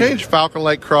 can we change Falcon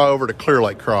Lake Craw over to Clear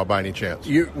Lake Craw by any chance?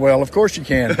 Well, of course you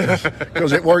can,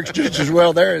 because it works just as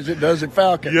well there as it does at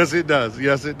Falcon. Yes, it does.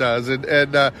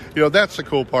 And that's the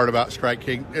cool part about Strike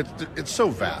King. It's so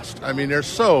vast. I mean, there's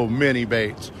so many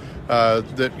baits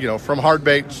that, from hard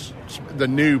baits, the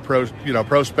new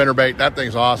pro spinner bait, that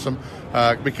thing's awesome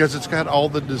because it's got all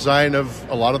the design of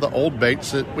a lot of the old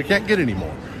baits that we can't get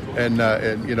anymore. And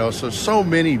so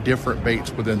many different baits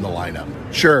within the lineup.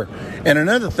 Sure. And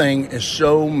another thing is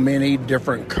so many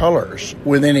different colors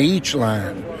within each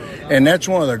line. And that's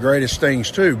one of the greatest things,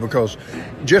 too, because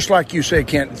just like you said,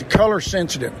 Kent, the color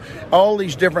sensitive, all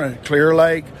these different Clear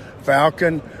Lake,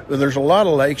 Falcon, there's a lot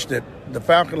of lakes that the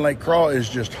Falcon Lake Craw is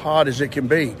just hot as it can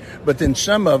be. But then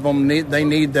some of them they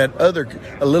need that other,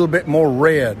 a little bit more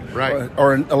red. Right.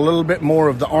 Or a little bit more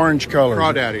of the orange color.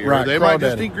 Crawdaddy. Right. Or they might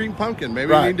just need green pumpkin.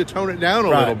 Maybe we need to tone it down a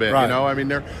little bit. Right. I mean,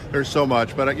 there's so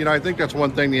much. But, I think that's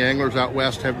one thing the anglers out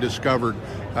west have discovered,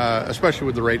 especially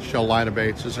with the Rage Tail line of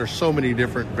baits, is there's so many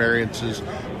different variances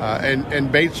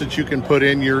and baits that you can put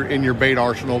in your bait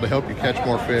arsenal to help you catch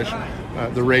more fish.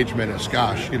 The Rage Menace,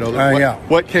 gosh,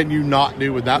 what can you not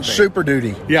do with that bait? Super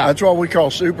Duty. Yeah. That's what we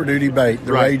call Super Duty bait,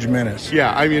 the Rage Menace.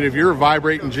 Yeah, I mean, if you're a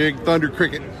vibrating jig Thunder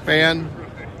Cricket fan,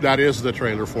 that is the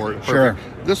trailer for it. Perfect. Sure.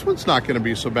 This one's not going to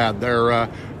be so bad there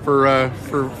for a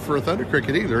Thunder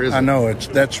Cricket either, is it? I know.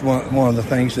 That's one of the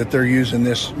things that they're using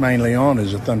this mainly on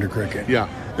is a Thunder Cricket. Yeah.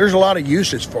 There's a lot of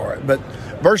uses for it, but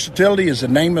versatility is the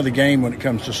name of the game when it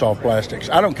comes to soft plastics.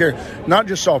 I don't care, not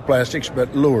just soft plastics,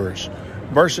 but lures.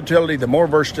 Versatility, the more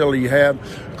versatility you have.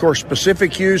 Of course,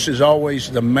 specific use is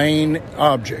always the main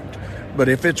object. But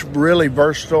if it's really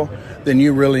versatile, then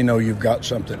you really know you've got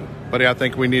something. But I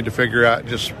think we need to figure out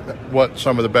just what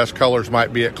some of the best colors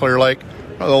might be at Clear Lake.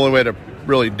 Well, the only way to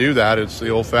really do that is the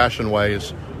old-fashioned way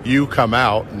is you come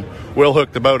out and we'll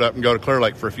hook the boat up and go to Clear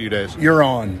Lake for a few days. You're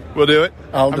on. We'll do it?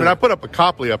 I put up a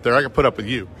Copley up there. I can put up with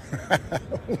you.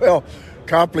 Well,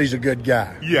 Copley's a good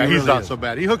guy. Yeah, he's not so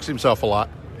bad. He hooks himself a lot.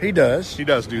 He does. He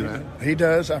does do that. He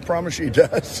does. I promise you he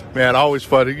does. Man, always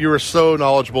fun. You were so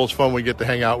knowledgeable. It's fun when we get to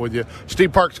hang out with you.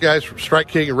 Steve Parks, guys, from Strike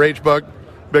King and Rage Bug.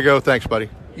 Big O, thanks, buddy.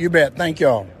 You bet. Thank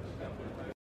y'all.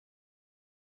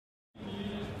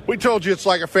 We told you it's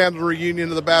like a family reunion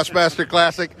of the Bassmaster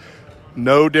Classic.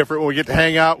 No different when we get to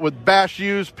hang out with Bass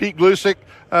U's Pete Glusick.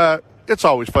 It's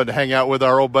always fun to hang out with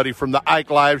our old buddy from the Ike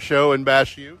Live Show in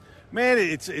Bass U.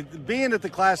 Man, being at the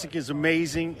Classic is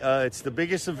amazing. It's the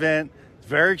biggest event. It's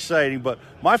very exciting. But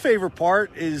my favorite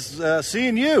part is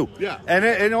seeing you. Yeah.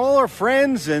 And all our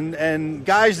friends and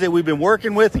guys that we've been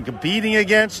working with and competing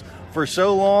against for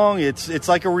so long. It's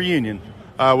like a reunion.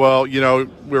 Well, we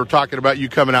were talking about you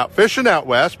coming out fishing out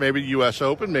west, maybe U.S.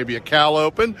 Open, maybe a Cal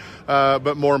Open,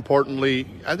 but more importantly,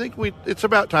 I think it's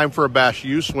about time for a Bass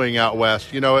U swing out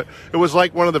west. It was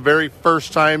like one of the very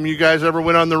first time you guys ever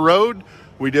went on the road.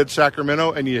 We did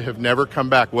Sacramento, and you have never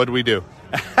come back. What do we do?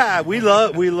 We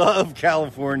love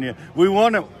California. We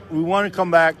want to come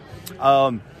back.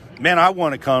 Man, I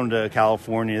want to come to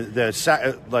California.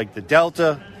 The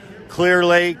Delta, Clear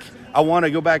Lake. I want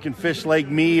to go back and fish Lake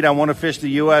Mead. I want to fish the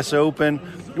U.S. Open.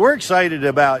 We're excited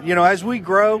about, as we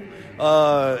grow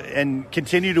and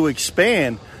continue to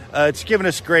expand, it's given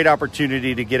us a great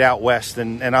opportunity to get out west,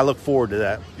 and I look forward to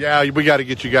that. Yeah, we got to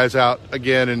get you guys out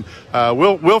again, and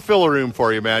we'll fill a room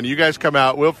for you, man. You guys come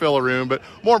out, we'll fill a room. But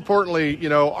more importantly,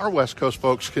 our West Coast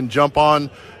folks can jump on,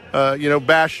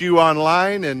 Bash U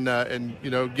online and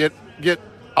get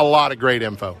a lot of great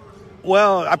info.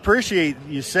 Well, I appreciate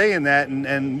you saying that,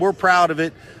 and we're proud of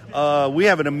it. We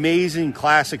have an amazing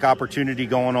classic opportunity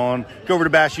going on. Go over to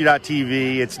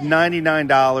BashU.tv. It's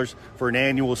 $99 for an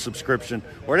annual subscription,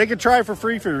 or they can try it for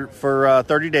free for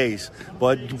 30 days.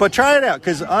 But try it out,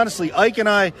 because honestly, Ike and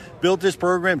I built this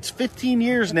program. It's 15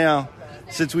 years now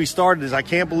since we started this. I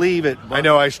can't believe it. I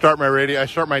know. I start my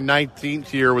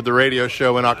 19th year with the radio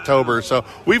show in October. So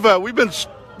we've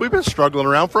been struggling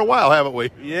around for a while, haven't we?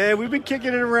 Yeah, we've been kicking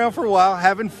it around for a while,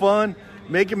 having fun,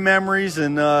 making memories,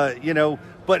 and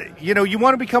But you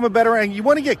want to become a better, and you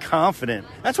want to get confident.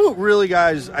 That's what really,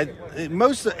 guys.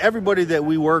 Most of everybody that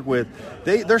we work with,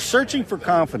 they're searching for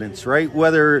confidence, right?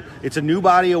 Whether it's a new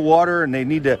body of water and they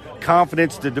need the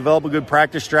confidence to develop a good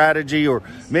practice strategy, or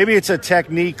maybe it's a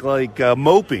technique like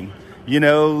moping,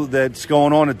 that's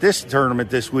going on at this tournament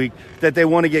this week that they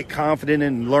want to get confident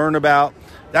and learn about.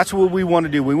 That's what we want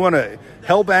to do. We want to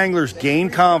help anglers gain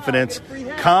confidence.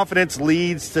 Confidence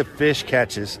leads to fish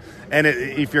catches. And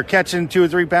if you're catching 2 or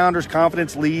 3 pounders,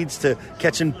 confidence leads to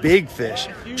catching big fish.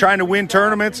 Trying to win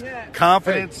tournaments,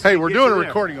 confidence. Hey, we're doing a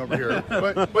recording over here.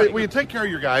 But will you take care of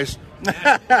your guys?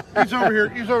 He's over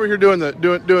here doing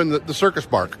the circus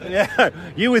bark. Yeah,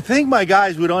 you would think my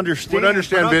guys would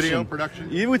understand. Video production.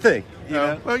 You would think.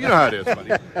 Well, you know how it is,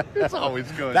 buddy. It's always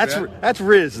good. That's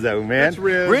Riz, though, man. That's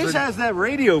Riz. Riz has that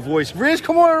radio voice. Riz,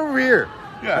 come on over here.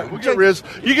 Yeah, we'll get Riz.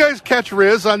 You guys catch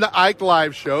Riz on the Ike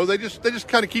Live Show. They just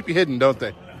kind of keep you hidden, don't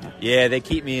they? Yeah, they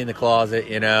keep me in the closet,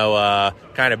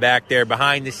 kind of back there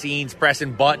behind the scenes,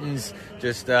 pressing buttons,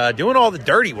 just doing all the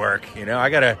dirty work. I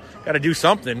gotta do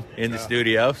something in the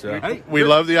studio. So we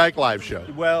love the Ike Live Show.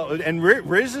 Well, and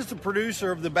Riz is the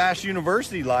producer of the Bass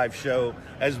University Live Show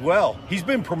as well. He's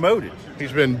been promoted.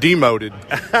 He's been demoted.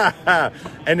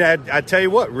 And I tell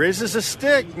you what, Riz is a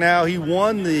stick now. He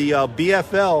won the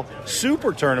BFL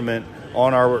Super Tournament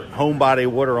on our home body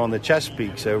of water on the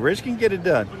Chesapeake, so Riz can get it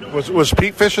done. Was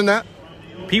Pete fishing that?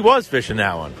 Pete was fishing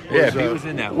that one. Pete was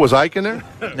in that one. Was Ike in there?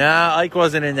 Nah, Ike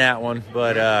wasn't in that one,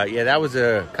 but that was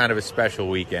a kind of a special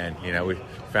weekend. We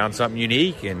found something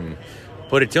unique and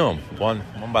put it to him. Won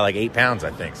by like 8 pounds,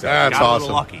 I think. So that's got awesome. A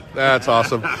little lucky. That's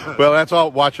awesome. Well, that's all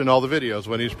watching all the videos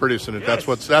when he's producing it. Yes.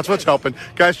 That's what's helping.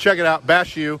 Guys, check it out.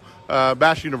 Bash U.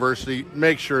 Bass University.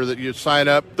 Make sure that you sign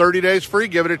up. 30 days free.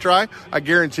 Give it a try. I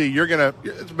guarantee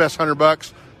it's the best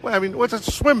 $100. Well, I mean, what's a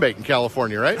swim bait in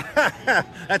California, right?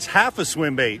 That's half a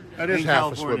swim bait. That is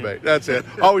half a swim bait. That's it.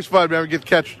 Always fun, man. We get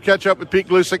to catch up with Pete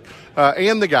Glusick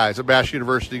and the guys at Bass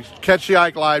University. Catch the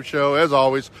Ike Live Show, as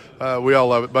always. We all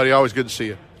love it, buddy. Always good to see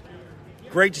you.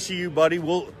 Great to see you, buddy.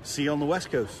 We'll see you on the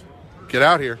West Coast. Get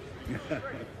out here.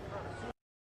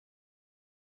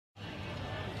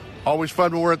 Always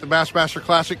fun when we're at the Bassmaster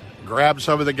Classic. Grab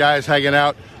some of the guys hanging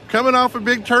out. Coming off a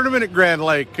big tournament at Grand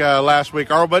Lake last week,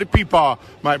 our buddy Peepaw,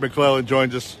 Mike McClellan,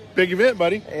 joins us. Big event,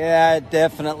 buddy. Yeah, it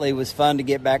definitely was fun to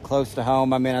get back close to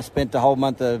home. I mean, I spent the whole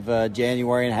month of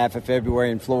January and half of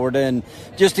February in Florida, and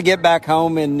just to get back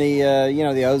home in the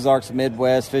the Ozarks and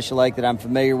Midwest, fish a lake that I'm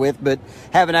familiar with, but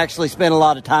haven't actually spent a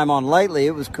lot of time on lately.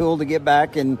 It was cool to get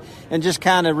back and just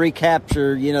kind of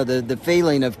recapture, the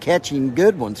feeling of catching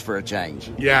good ones for a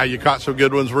change. Yeah, you caught some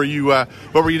good ones. What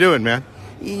were you doing, man?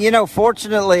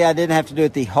 Fortunately, I didn't have to do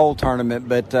it the whole tournament,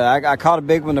 but I caught a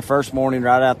big one the first morning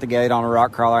right out the gate on a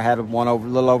rock crawler. I had one a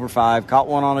little over 5. Caught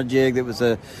one on a jig that was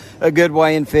a good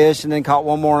weighing fish, and then caught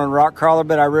one more on a rock crawler.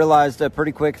 But I realized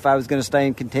pretty quick if I was going to stay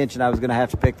in contention, I was going to have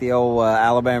to pick the old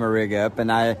Alabama rig up.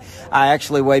 And I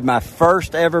actually weighed my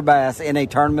first ever bass in a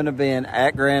tournament event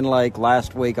at Grand Lake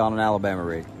last week on an Alabama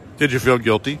rig. Did you feel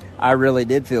guilty? I really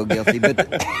did feel guilty,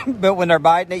 but when they're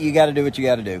biting it, you got to do what you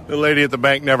got to do. The lady at the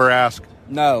bank never asked.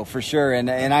 No, for sure, and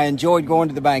I enjoyed going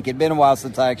to the bank. It'd been a while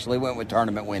since I actually went with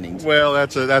tournament winnings. Well,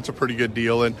 that's a pretty good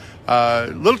deal, and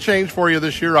little change for you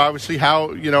this year. Obviously,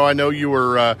 I know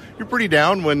you're pretty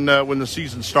down when the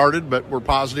season started, but we're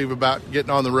positive about getting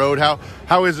on the road.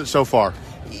 How is it so far?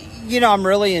 I'm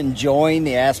really enjoying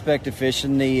the aspect of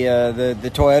fishing the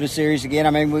Toyota Series again. I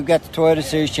mean, we've got the Toyota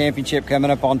Series Championship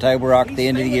coming up on Table Rock at the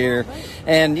end of the year.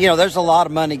 And, there's a lot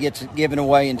of money gets given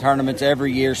away in tournaments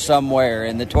every year somewhere.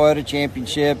 And the Toyota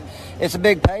Championship, it's a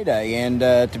big payday. And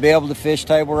to be able to fish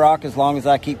Table Rock as long as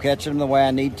I keep catching them the way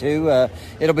I need to,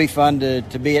 it'll be fun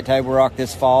to be at Table Rock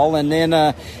this fall. And then,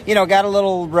 got a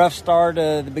little rough start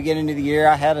at the beginning of the year.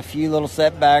 I had a few little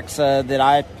setbacks that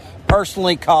I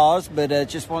personally caused, but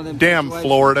just one of them. Damn situations.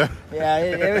 Florida. Yeah,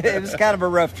 it was kind of a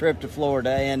rough trip to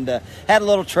Florida, and had a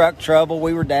little truck trouble.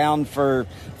 We were down for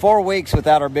 4 weeks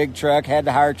without our big truck. Had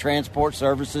to hire transport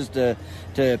services to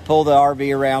pull the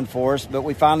RV around for us, but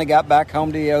we finally got back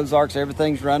home to the Ozarks.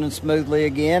 Everything's running smoothly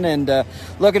again, and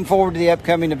looking forward to the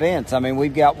upcoming events. I mean,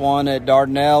 we've got one at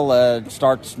Dardanelle,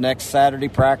 starts next Saturday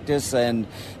practice, and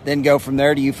then go from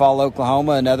there to Eufaula,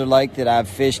 Oklahoma, another lake that I've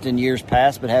fished in years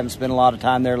past but haven't spent a lot of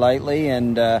time there lately,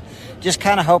 and just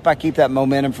kind of hope I keep that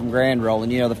momentum from Grand rolling.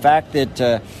 The fact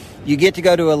that you get to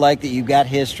go to a lake that you've got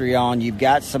history on, you've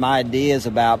got some ideas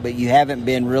about, but you haven't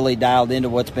been really dialed into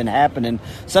what's been happening,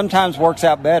 sometimes works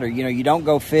out better. You don't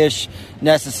go fish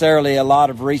necessarily a lot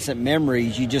of recent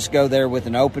memories. You just go there with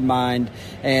an open mind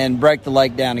and break the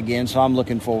lake down again, so I'm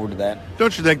looking forward to that.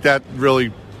 Don't you think that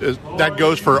really that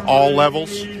goes for all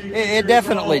levels? It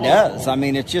definitely does. I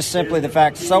mean, it's just simply the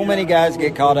fact so many guys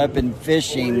get caught up in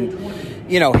fishing,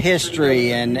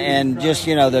 history and just,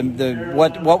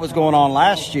 what was going on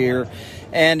last year.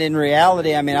 And in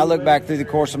reality, I mean, I look back through the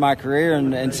course of my career,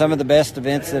 and some of the best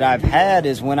events that I've had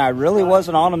is when I really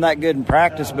wasn't on them that good in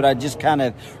practice, but I just kind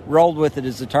of rolled with it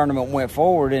as the tournament went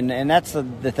forward. And that's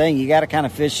the thing. You got to kind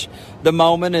of fish the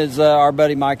moment, as our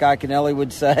buddy Mike Iaconelli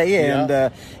would say. And,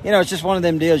 it's just one of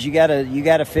them deals. You got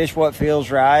to fish what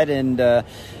feels right. And,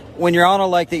 when you're on a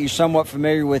lake that you're somewhat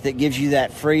familiar with, it gives you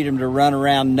that freedom to run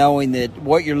around knowing that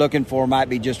what you're looking for might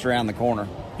be just around the corner.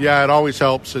 Yeah, it always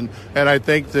helps, and I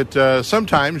think that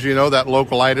sometimes that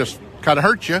localitis kind of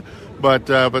hurts you, but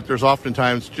there's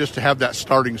oftentimes just to have that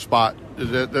starting spot,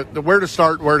 the where to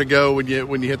start, where to go when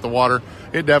you hit the water,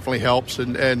 it definitely helps,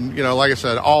 and like I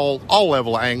said, all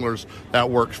level anglers that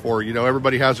works for.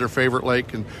 Everybody has their favorite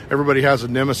lake, and everybody has a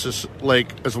nemesis lake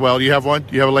as well. Do you have one?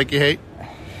 Do you have a lake you hate?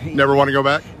 Never want to go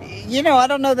back? I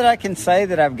don't know that I can say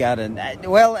that I've got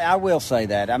well, I will say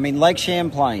that. I mean, Lake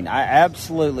Champlain, I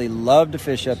absolutely love to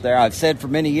fish up there. I've said for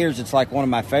many years it's like one of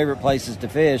my favorite places to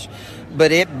fish,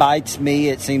 but it bites me,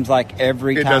 it seems like,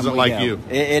 every time it doesn't like go. you.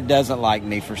 It doesn't like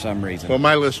me for some reason. Well,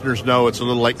 my listeners know it's a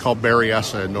little lake called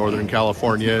Berryessa in Northern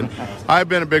California, and I've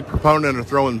been a big proponent of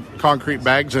throwing concrete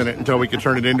bags in it until we could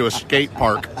turn it into a skate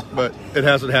park, but it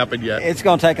hasn't happened yet. It's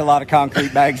going to take a lot of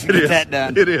concrete bags to get that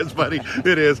done. It is, buddy.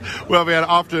 It is. Well, man,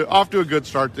 off to a good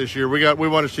start this year. We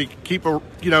want to see keep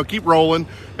rolling,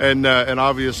 and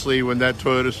obviously when that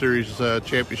Toyota Series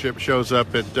championship shows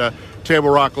up at Table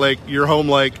Rock Lake, your home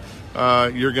lake,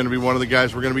 you're going to be one of the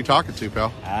guys we're going to be talking to,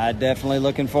 pal. I'm definitely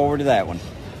looking forward to that one.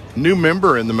 New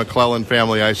member in the McClellan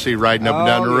family, I see, riding up and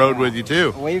down the road with you,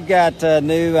 too. We've got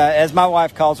new, as my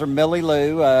wife calls her, Millie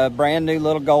Lou, brand new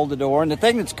little Goldador. And the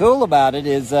thing that's cool about it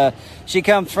is she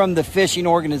comes from the fishing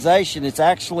organization. It's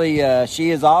actually, she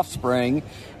is offspring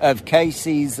of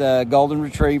Casey's golden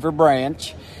retriever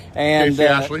Branch. And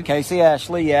Casey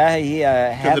Ashley,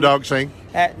 yeah. Can the dog sing?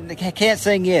 Can't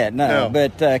sing yet, no.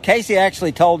 But Casey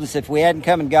actually told us if we hadn't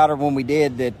come and got her when we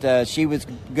did, that she was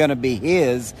going to be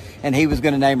his, and he was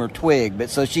going to name her Twig. But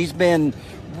so she's been,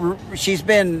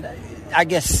 I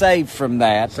guess, saved from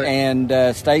that.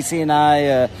 And Stacy and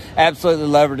I absolutely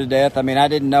love her to death. I mean, I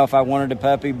didn't know if I wanted a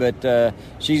puppy, but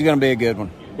she's going to be a good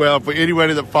one. Well, for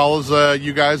anybody that follows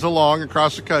you guys along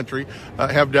across the country,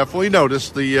 have definitely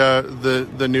noticed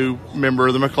the new member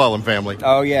of the McClellan family.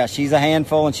 Oh, yeah. She's a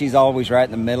handful, and she's always right in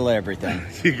the middle of everything.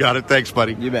 You got it. Thanks,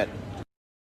 buddy. You bet.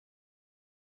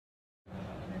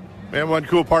 Man, one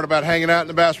cool part about hanging out in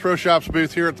the Bass Pro Shops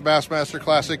booth here at the Bassmaster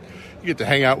Classic, you get to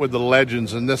hang out with the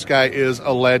legends, and this guy is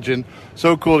a legend.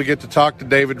 So cool to get to talk to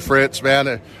David Fritz,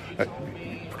 man.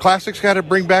 Classic's got to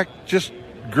bring back just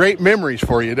great memories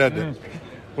for you, doesn't it?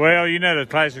 Well, you know, the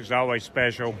Classic's always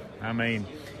special. I mean,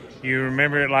 you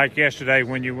remember it like yesterday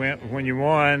when you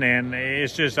won, and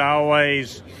it's just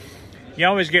always, you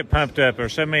always get pumped up.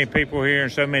 There's so many people here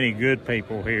and so many good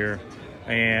people here.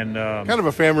 And kind of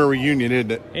a family reunion, isn't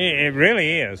it? It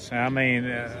really is. I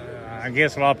mean, I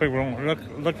guess a lot of people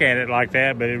don't look at it like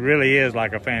that, but it really is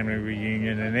like a family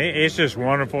reunion, and it's just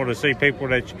wonderful to see people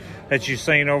that you've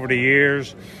seen over the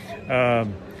years.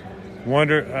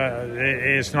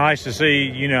 It's nice to see,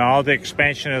 you know, all the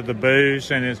expansion of the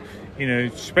booths, and it's, you know,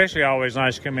 especially always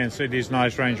nice to come in and see these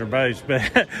nice Ranger boats.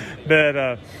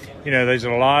 But you know, there's a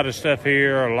lot of stuff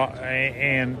here,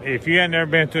 and if you have never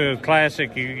been to a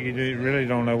Classic, you really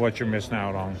don't know what you're missing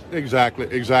out on.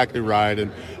 Exactly right.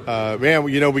 And man,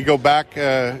 you know, we go back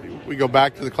to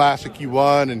the Classic you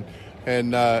won,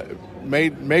 and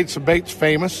made some baits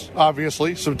famous,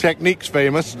 obviously, some techniques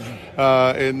famous,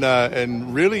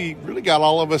 and really got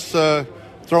all of us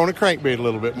throwing a crankbait a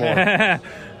little bit more.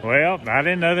 Well, I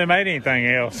didn't know they made anything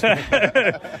else.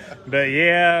 But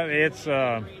yeah, it's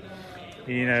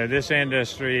you know, this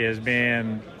industry has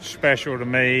been special to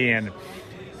me, and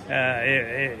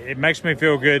it makes me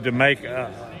feel good to make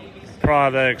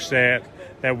products that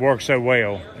work so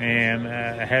well, and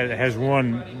has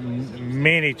won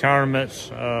many tournaments,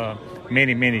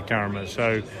 many tournaments.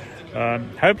 So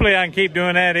hopefully I can keep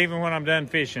doing that even when I'm done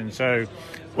fishing. So,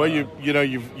 well,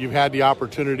 you've had the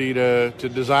opportunity to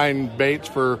design baits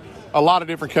for a lot of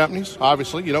different companies,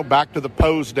 obviously, you know, back to the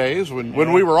Pose days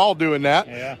when we were all doing that,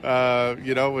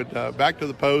 you know, back to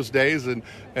the Pose days, and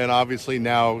obviously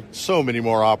now so many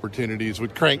more opportunities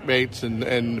with crankbaits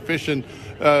and fishing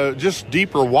just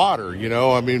deeper water, you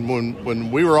know. I mean, when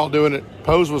we were all doing it,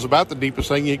 Pose was about the deepest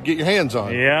thing you could get your hands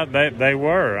on. Yeah, they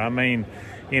were. I mean,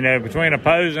 you know, between a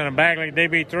Pose and a Bagley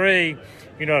DB3,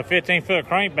 you know, a 15-foot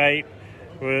crankbait,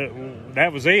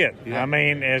 that was it. Yeah. I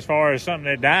mean, as far as something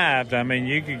that dived, I mean,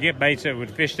 you could get baits that would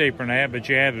fish deeper than that, but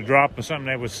you had to drop on something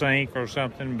that would sink or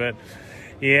something. But,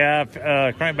 yeah,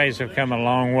 crankbaits have come a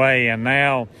long way. And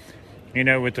now, you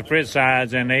know, with the Fritz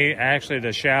sides and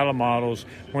the shallow models,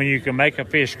 when you can make a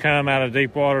fish come out of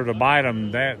deep water to bite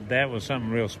them, that was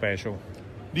something real special.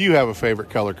 Do you have a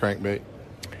favorite color crankbait?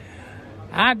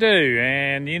 I do,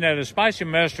 and, you know, the spicy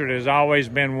mustard has always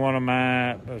been one of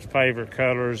my favorite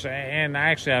colors, and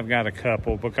actually I've got a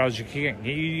couple, because you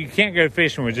can't go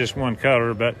fishing with just one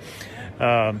color, but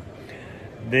that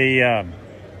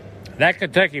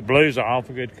Kentucky Blue's an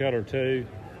awful good color too,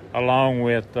 along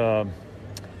with the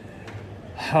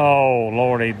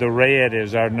red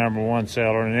is our number one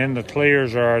seller, and then the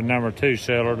clears are our number two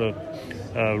seller, the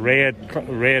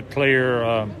red clear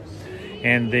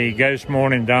and the Ghost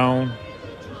Morning Dawn.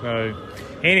 So,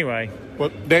 anyway. Well,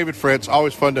 David Fritz,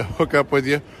 always fun to hook up with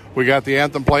you. We got the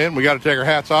anthem playing. We got to take our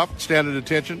hats off, stand at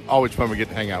attention. Always fun to get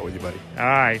to hang out with you, buddy. All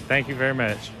right. Thank you very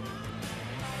much.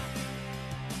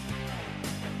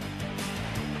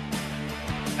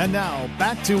 And now,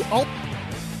 back to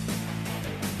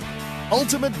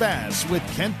Ultimate Bass with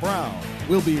Kent Brown.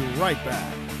 We'll be right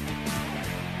back.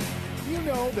 You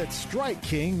know that Strike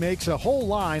King makes a whole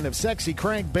line of sexy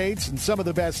crankbaits and some of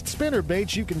the best spinner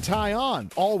baits you can tie on,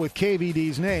 all with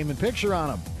KVD's name and picture on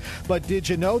them. But did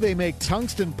you know they make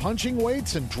tungsten punching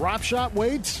weights and drop shot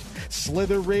weights?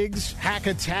 Slither rigs, hack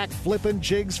attack flippin'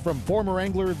 jigs from former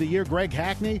Angler of the Year Greg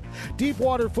Hackney, deep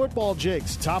water football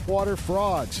jigs, topwater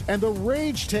frogs, and the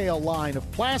Rage Tail line of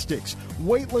plastics,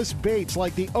 weightless baits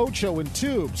like the Ocho and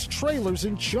tubes, trailers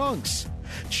and chunks.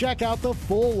 Check out the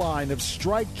full line of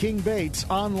Strike King baits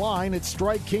online at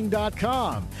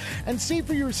StrikeKing.com and see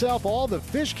for yourself all the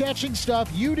fish-catching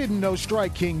stuff you didn't know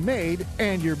Strike King made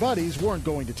and your buddies weren't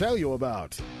going to tell you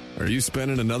about. Are you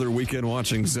spending another weekend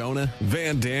watching Zona,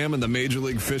 Van Dam, and the Major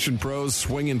League Fishing pros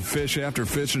swinging fish after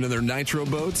fishing in their nitro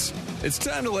boats? It's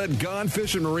time to let Gone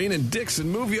Fishing Marine and Dixon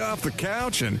move you off the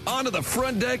couch and onto the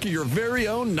front deck of your very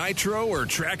own nitro or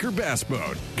tracker bass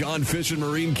boat. Gone Fishing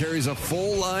Marine carries a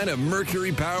full line of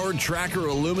Mercury-powered tracker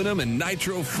aluminum and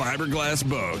nitro fiberglass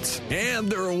boats. And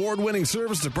their award-winning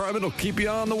service department will keep you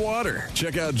on the water.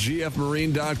 Check out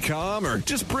gfmarine.com or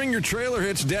just bring your trailer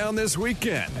hitch down this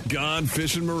weekend. Gone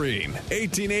Fishing Marine.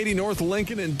 1880 North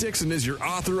Lincoln and Dixon is your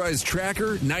authorized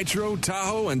tracker, nitro,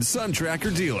 Tahoe, and Sun Tracker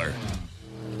dealer.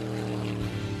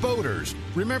 Boaters,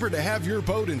 remember to have your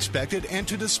boat inspected and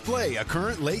to display a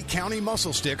current Lake County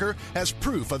mussel sticker as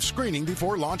proof of screening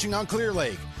before launching on Clear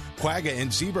Lake. Quagga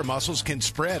and zebra mussels can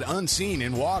spread unseen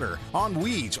in water, on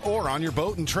weeds, or on your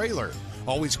boat and trailer.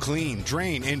 Always clean,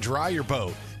 drain, and dry your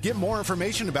boat. Get more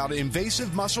information about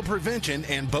invasive mussel prevention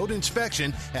and boat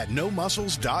inspection at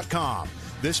nomussels.com.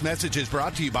 This message is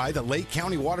brought to you by the Lake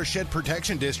County Watershed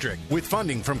Protection District with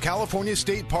funding from California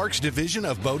State Parks Division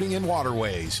of Boating and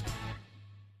Waterways.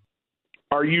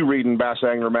 Are you reading Bass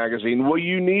Angler Magazine? Well,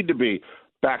 you need to be.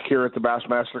 Back here at the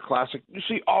Bassmaster Classic, you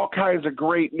see all kinds of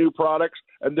great new products,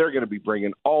 and they're going to be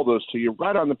bringing all those to you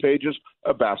right on the pages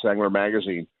of Bass Angler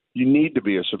Magazine. You need to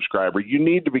be a subscriber. You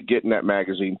need to be getting that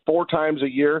magazine 4 times a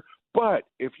year. But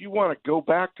if you want to go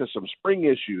back to some spring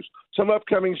issues, some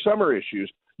upcoming summer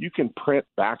issues, you can print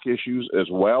back issues as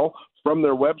well from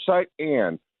their website,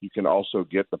 and you can also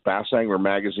get the Bass Angler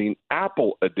Magazine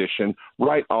Apple edition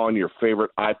right on your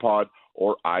favorite iPod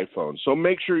or iPhone. So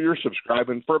make sure you're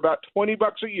subscribing for about $20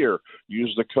 a year.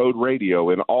 Use the code RADIO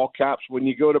in all caps when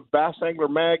you go to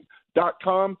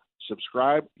bassanglermag.com.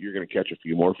 Subscribe. You're going to catch a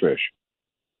few more fish.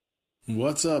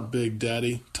 What's up, Big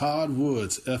Daddy? Todd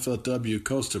Woods, FLW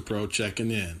Costa Pro,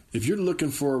 checking in. If you're looking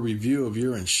for a review of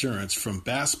your insurance from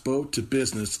bass boat to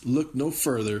business, look no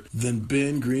further than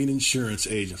Ben Green Insurance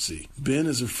Agency. Ben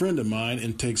is a friend of mine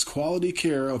and takes quality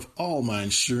care of all my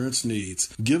insurance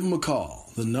needs. Give him a call.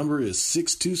 The number is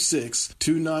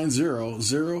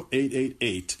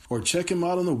 626-290-0888 or check him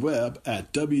out on the web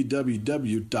at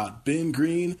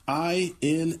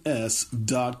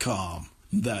www.bengreenins.com.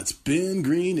 That's Ben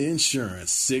Green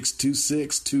Insurance,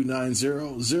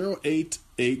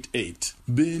 626-290-0888.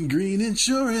 Ben Green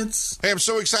Insurance. Hey, I'm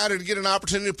so excited to get an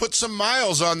opportunity to put some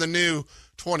miles on the new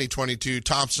 2022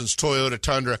 Thompson's Toyota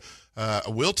Tundra. I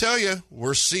will tell you,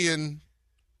 we're seeing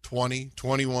 20,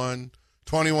 21,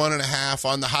 21 and a half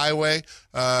on the highway.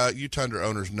 You Tundra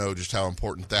owners know just how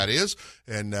important that is.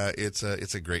 And it's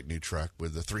a great new truck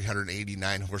with the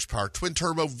 389 horsepower twin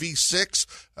turbo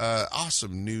V6.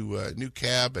 Awesome new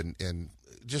cab and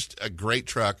just a great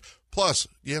truck. Plus,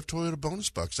 you have Toyota bonus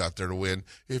bucks out there to win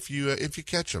if you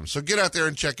catch them. So get out there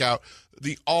and check out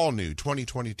the all-new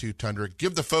 2022 Tundra.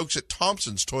 Give the folks at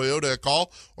Thompson's Toyota a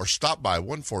call or stop by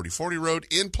 14040 Road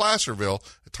in Placerville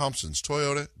at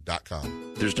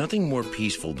thompsonstoyota.com. There's nothing more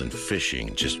peaceful than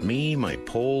fishing. Just me, my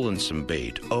pole, and some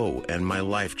bait. Oh, and my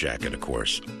life jacket, of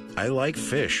course. I like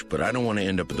fish, but I don't want to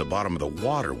end up at the bottom of the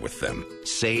water with them.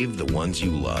 Save the ones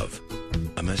you love.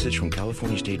 A message from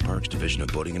California State Parks Division of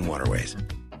Boating and Waterways.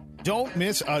 Don't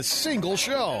miss a single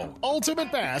show.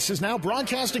 Ultimate Bass is now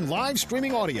broadcasting live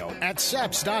streaming audio at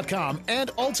seps.com and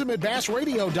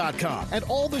ultimatebassradio.com. And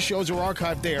all the shows are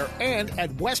archived there and at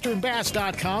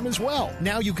westernbass.com as well.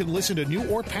 Now you can listen to new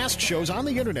or past shows on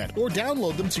the internet or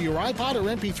download them to your iPod or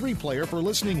MP3 player for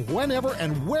listening whenever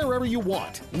and wherever you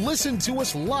want. Listen to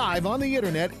us live on the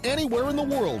internet anywhere in the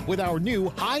world with our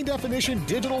new high-definition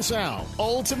digital sound.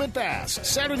 Ultimate Bass,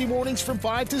 Saturday mornings from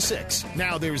 5 to 6.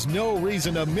 Now there's no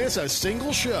reason to miss a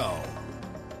single show.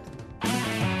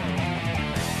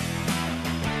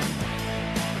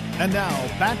 And now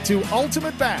back to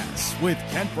Ultimate Bass with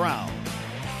Kent Brown.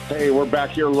 Hey, we're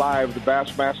back here live, the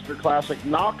Bassmaster Classic,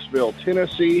 Knoxville,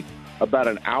 Tennessee, about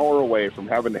an hour away from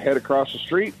having to head across the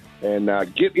street and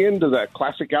get into that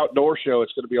classic outdoor show.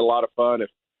 It's going to be a lot of fun.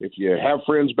 If you have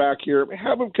friends back here,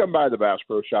 have them come by the Bass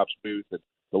Pro Shops booth and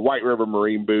the White River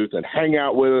Marine booth and hang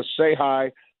out with us, say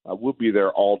hi. We'll be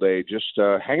there all day, just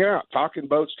hanging out, talking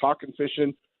boats, talking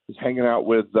fishing, just hanging out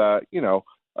with, a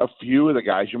few of the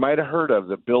guys you might have heard of.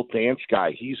 The Bill Dance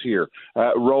guy, he's here.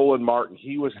 Roland Martin,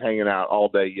 he was hanging out all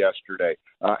day yesterday.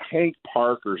 Hank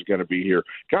Parker's going to be here.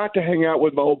 Got to hang out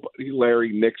with my old buddy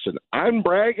Larry Nixon. I'm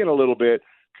bragging a little bit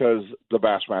because the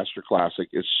Bassmaster Classic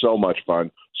is so much fun.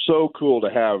 So cool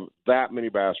to have that many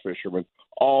bass fishermen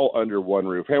all under one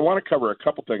roof. Hey, I want to cover a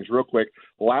couple things real quick.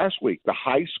 Last week, the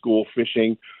high school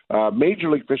fishing,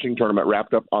 Major League Fishing tournament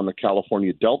wrapped up on the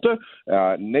California Delta.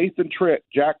 Nathan Tritt,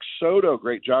 Jack Soto,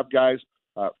 great job, guys.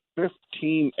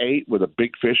 15-8 with a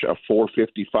big fish of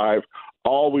 455.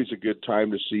 Always a good time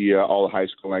to see all the high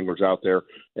school anglers out there,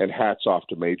 and hats off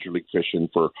to Major League Fishing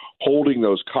for holding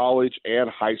those college and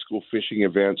high school fishing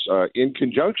events in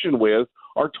conjunction with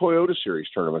our Toyota Series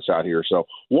tournaments out here. So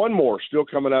one more still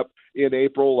coming up in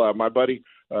April. My buddy,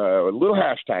 a little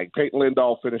hashtag, Peyton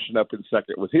Lindahl finishing up in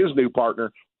second with his new partner.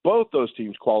 Both those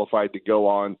teams qualified to go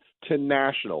on to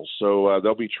nationals. So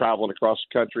they'll be traveling across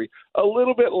the country a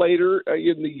little bit later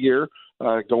in the year,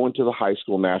 going to the high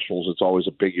school nationals. It's always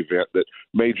a big event that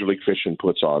Major League Fishing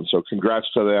puts on. So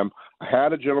congrats to them. I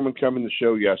had a gentleman come in the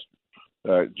show yesterday.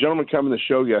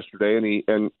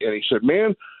 And he said,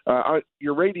 man,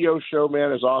 your radio show,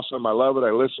 man, is awesome. I love it. I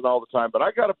listen all the time. But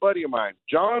I got a buddy of mine,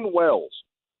 John Wells.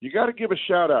 you got to give a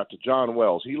shout out to John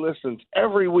Wells. He listens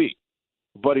every week,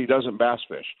 but he doesn't bass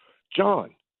fish. John,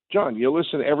 you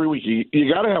listen every week.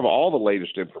 You got to have all the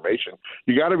latest information.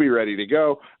 You got to be ready to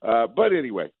go. But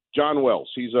anyway, John Wells,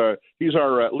 he's our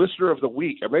listener of the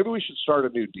week. Maybe we should start a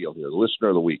new deal here, the listener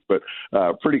of the week. But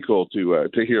pretty cool to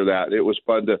hear that. It was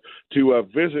fun to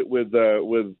visit with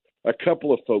a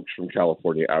couple of folks from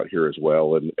California out here as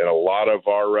well, and a lot of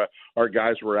our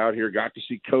guys were out here. Got to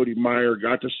see Cody Meyer,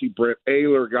 got to see Brent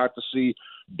Ayler, got to see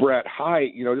Brett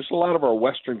Hite, just a lot of our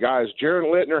Western guys.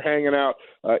 Jaron Littner hanging out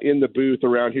in the booth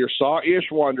around here. Saw Ish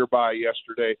wander by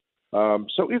yesterday.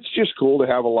 So it's just cool to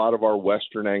have a lot of our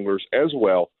Western anglers as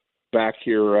well back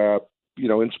here,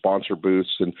 in sponsor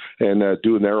booths and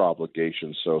doing their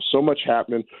obligations. So much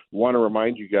happening. Want to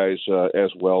remind you guys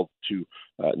as well to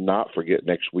not forget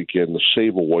next weekend the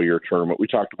Save a Warrior tournament. We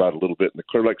talked about it a little bit in the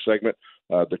Clear Lake segment.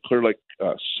 The Clear Lake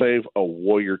Save a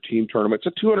Warrior team tournament.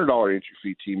 It's a $200 entry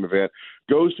fee team event.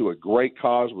 Goes to a great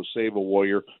cause with Save a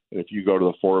Warrior. And if you go to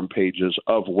the forum pages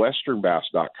of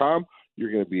westernbass.com,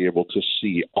 you're going to be able to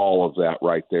see all of that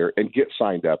right there and get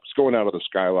signed up. It's going out of the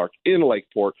Skylark in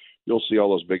Lakeport. You'll see all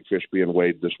those big fish being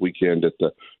weighed this weekend at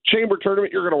the Chamber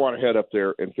Tournament. You're going to want to head up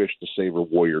there and fish the Save a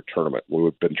Warrior tournament.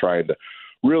 We've been trying to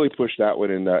really push that one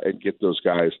and get those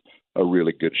guys a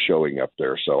really good showing up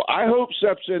there. So I hope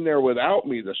Sepp's in there without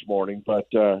me this morning. But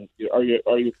are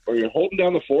you holding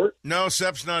down the fort? No,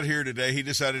 Sepp's not here today. He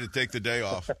decided to take the day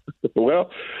off. Well,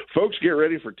 folks, get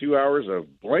ready for 2 hours of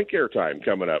blank airtime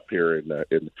coming up here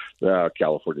in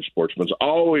California Sportsman's.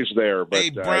 Always there. But, hey,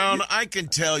 Brown, I can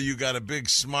tell you got a big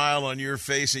smile on your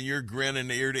face and you're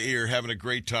grinning ear to ear, having a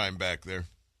great time back there.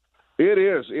 It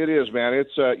is, man.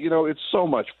 It's it's so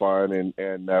much fun,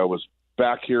 and was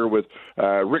back here with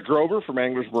Rick Grover from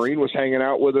Anglers Marine was hanging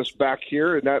out with us back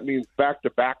here, and that means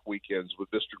back-to-back weekends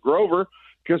with Mr. Grover,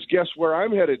 because guess where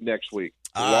I'm headed next week?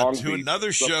 To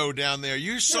another show down there.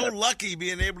 You're so lucky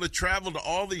being able to travel to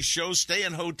all these shows, stay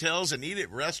in hotels, and eat at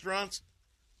restaurants.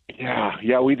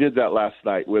 Yeah, we did that last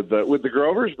night with the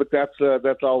Grovers, but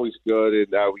that's always good,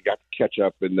 and we got to catch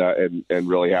up and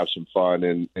really have some fun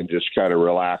and just kind of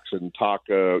relax and talk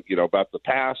about the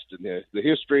past and the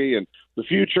history and the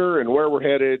future and where we're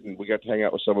headed, and we got to hang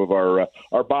out with some of our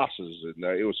bosses, and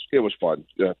it was fun.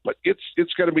 But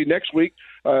it's going to be next week.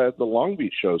 The Long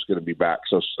Beach show is going to be back,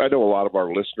 so I know a lot of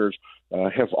our listeners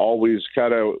have always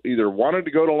kind of either wanted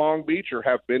to go to Long Beach or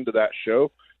have been to that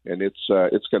show. And it's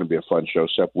going to be a fun show.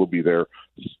 Sepp will be there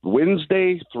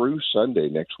Wednesday through Sunday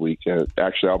next week.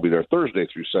 Actually, I'll be there Thursday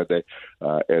through Sunday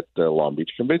at the Long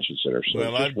Beach Convention Center.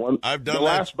 So I've done the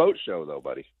last boat show, though,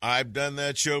 buddy. I've done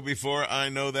that show before. I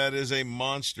know that is a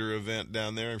monster event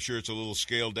down there. I'm sure it's a little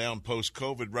scaled down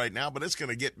post-COVID right now, but it's going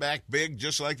to get back big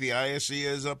just like the ISE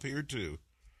is up here, too.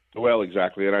 Well,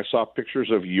 exactly. And I saw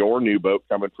pictures of your new boat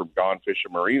coming from Gone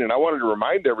Fishing Marine, and I wanted to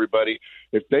remind everybody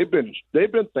if they've been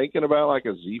thinking about like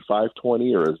a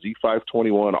Z520 or a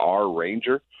Z521R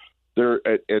Ranger,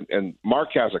 and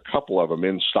Mark has a couple of them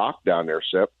in stock down there,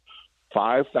 Sepp.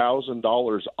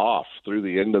 $5,000 off through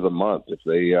the end of the month if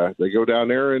they go down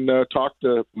there and talk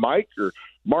to Mike or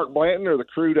Mark Blanton or the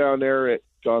crew down there at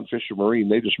Gone Fishing Marine.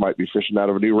 They just might be fishing out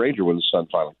of a new Ranger when the sun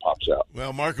finally pops out.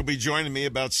 Well, Mark will be joining me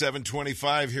about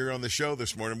 7:25 here on the show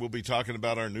this morning. We'll be talking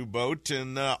about our new boat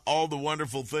and all the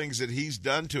wonderful things that he's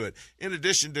done to it, in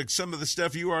addition to some of the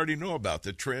stuff you already know about,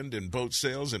 the trend in boat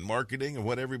sales and marketing and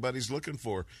what everybody's looking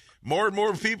for. More and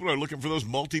more people are looking for those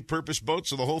multi-purpose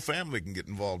boats so the whole family can get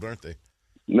involved, aren't they?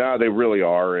 No, they really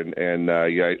are, and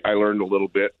I learned a little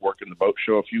bit working the boat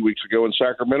show a few weeks ago in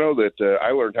Sacramento that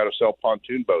I learned how to sell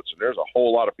pontoon boats, and there's a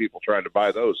whole lot of people trying to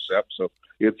buy those, Sepp. So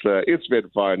it's been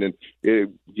fun, and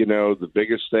the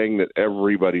biggest thing that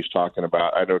everybody's talking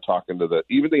about, I know talking to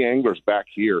even the anglers back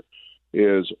here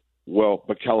is, well,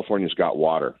 but California's got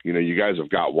water. You guys have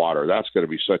got water. That's going to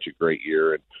be such a great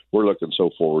year, and we're looking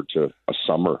so forward to a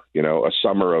summer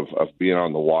of being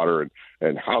on the water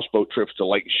and houseboat trips to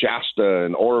Lake Shasta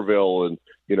and Oroville and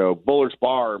Bullard's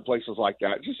Bar and places like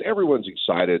that. Just everyone's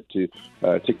excited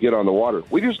to get on the water.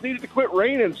 We just needed to quit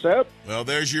raining, Sepp. Well,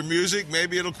 there's your music.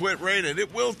 Maybe it'll quit raining.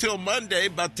 It will till Monday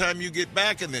by the time you get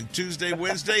back, and then Tuesday,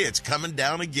 Wednesday, it's coming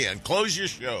down again. Close your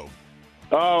show.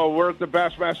 Oh, we're at the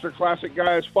Bassmaster Classic,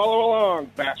 guys. Follow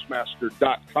along,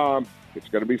 Bassmaster.com. It's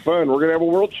going to be fun. We're going to have a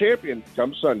world champion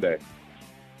come Sunday.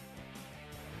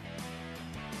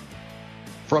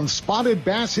 From spotted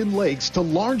bass in lakes to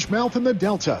largemouth in the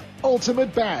Delta,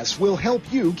 Ultimate Bass will help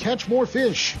you catch more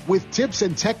fish with tips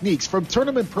and techniques from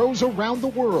tournament pros around the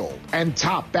world and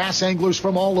top bass anglers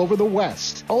from all over the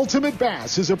West. Ultimate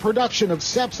Bass is a production of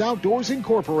Sepp's Outdoors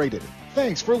Incorporated.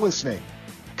 Thanks for listening.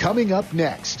 Coming up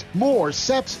next, more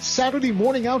Sepp's Saturday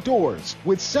Morning Outdoors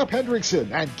with Sepp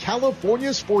Hendrickson and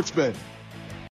California Sportsman.